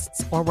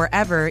Podcasts, or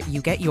wherever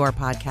you get your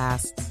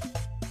podcasts.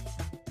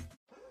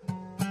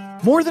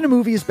 More Than a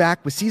Movie is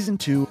back with Season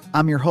 2.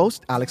 I'm your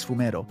host, Alex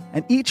Fumero,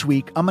 and each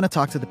week I'm going to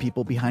talk to the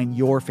people behind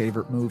your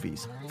favorite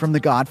movies. From The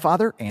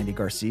Godfather, Andy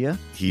Garcia.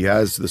 He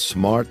has the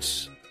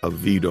smarts of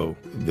Vito,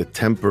 the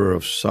temper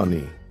of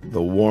Sonny,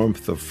 the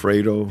warmth of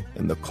Fredo,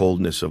 and the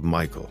coldness of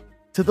Michael.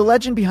 To the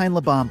legend behind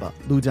La Bamba,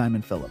 Lou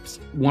Diamond Phillips.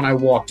 When I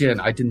walked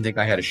in, I didn't think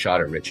I had a shot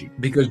at Richie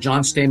because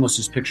John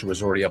Stamos' picture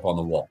was already up on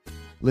the wall.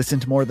 Listen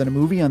to More Than a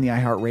Movie on the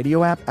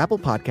iHeartRadio app, Apple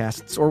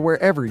Podcasts, or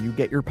wherever you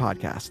get your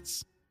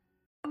podcasts.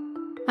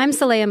 I'm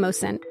Saleha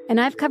Mohsen, and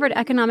I've covered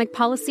economic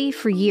policy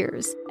for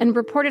years and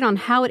reported on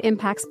how it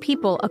impacts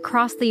people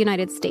across the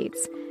United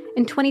States.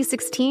 In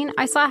 2016,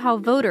 I saw how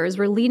voters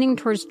were leaning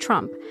towards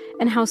Trump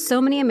and how so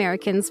many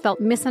Americans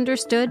felt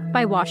misunderstood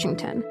by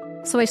Washington.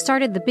 So I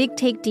started The Big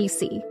Take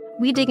DC.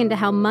 We dig into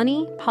how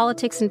money,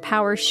 politics, and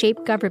power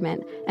shape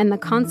government and the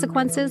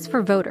consequences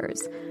for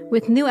voters.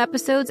 With new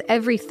episodes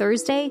every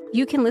Thursday,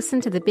 you can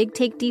listen to The Big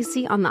Take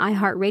DC on the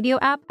iHeartRadio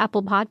app,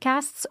 Apple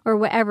Podcasts, or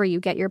wherever you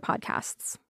get your podcasts.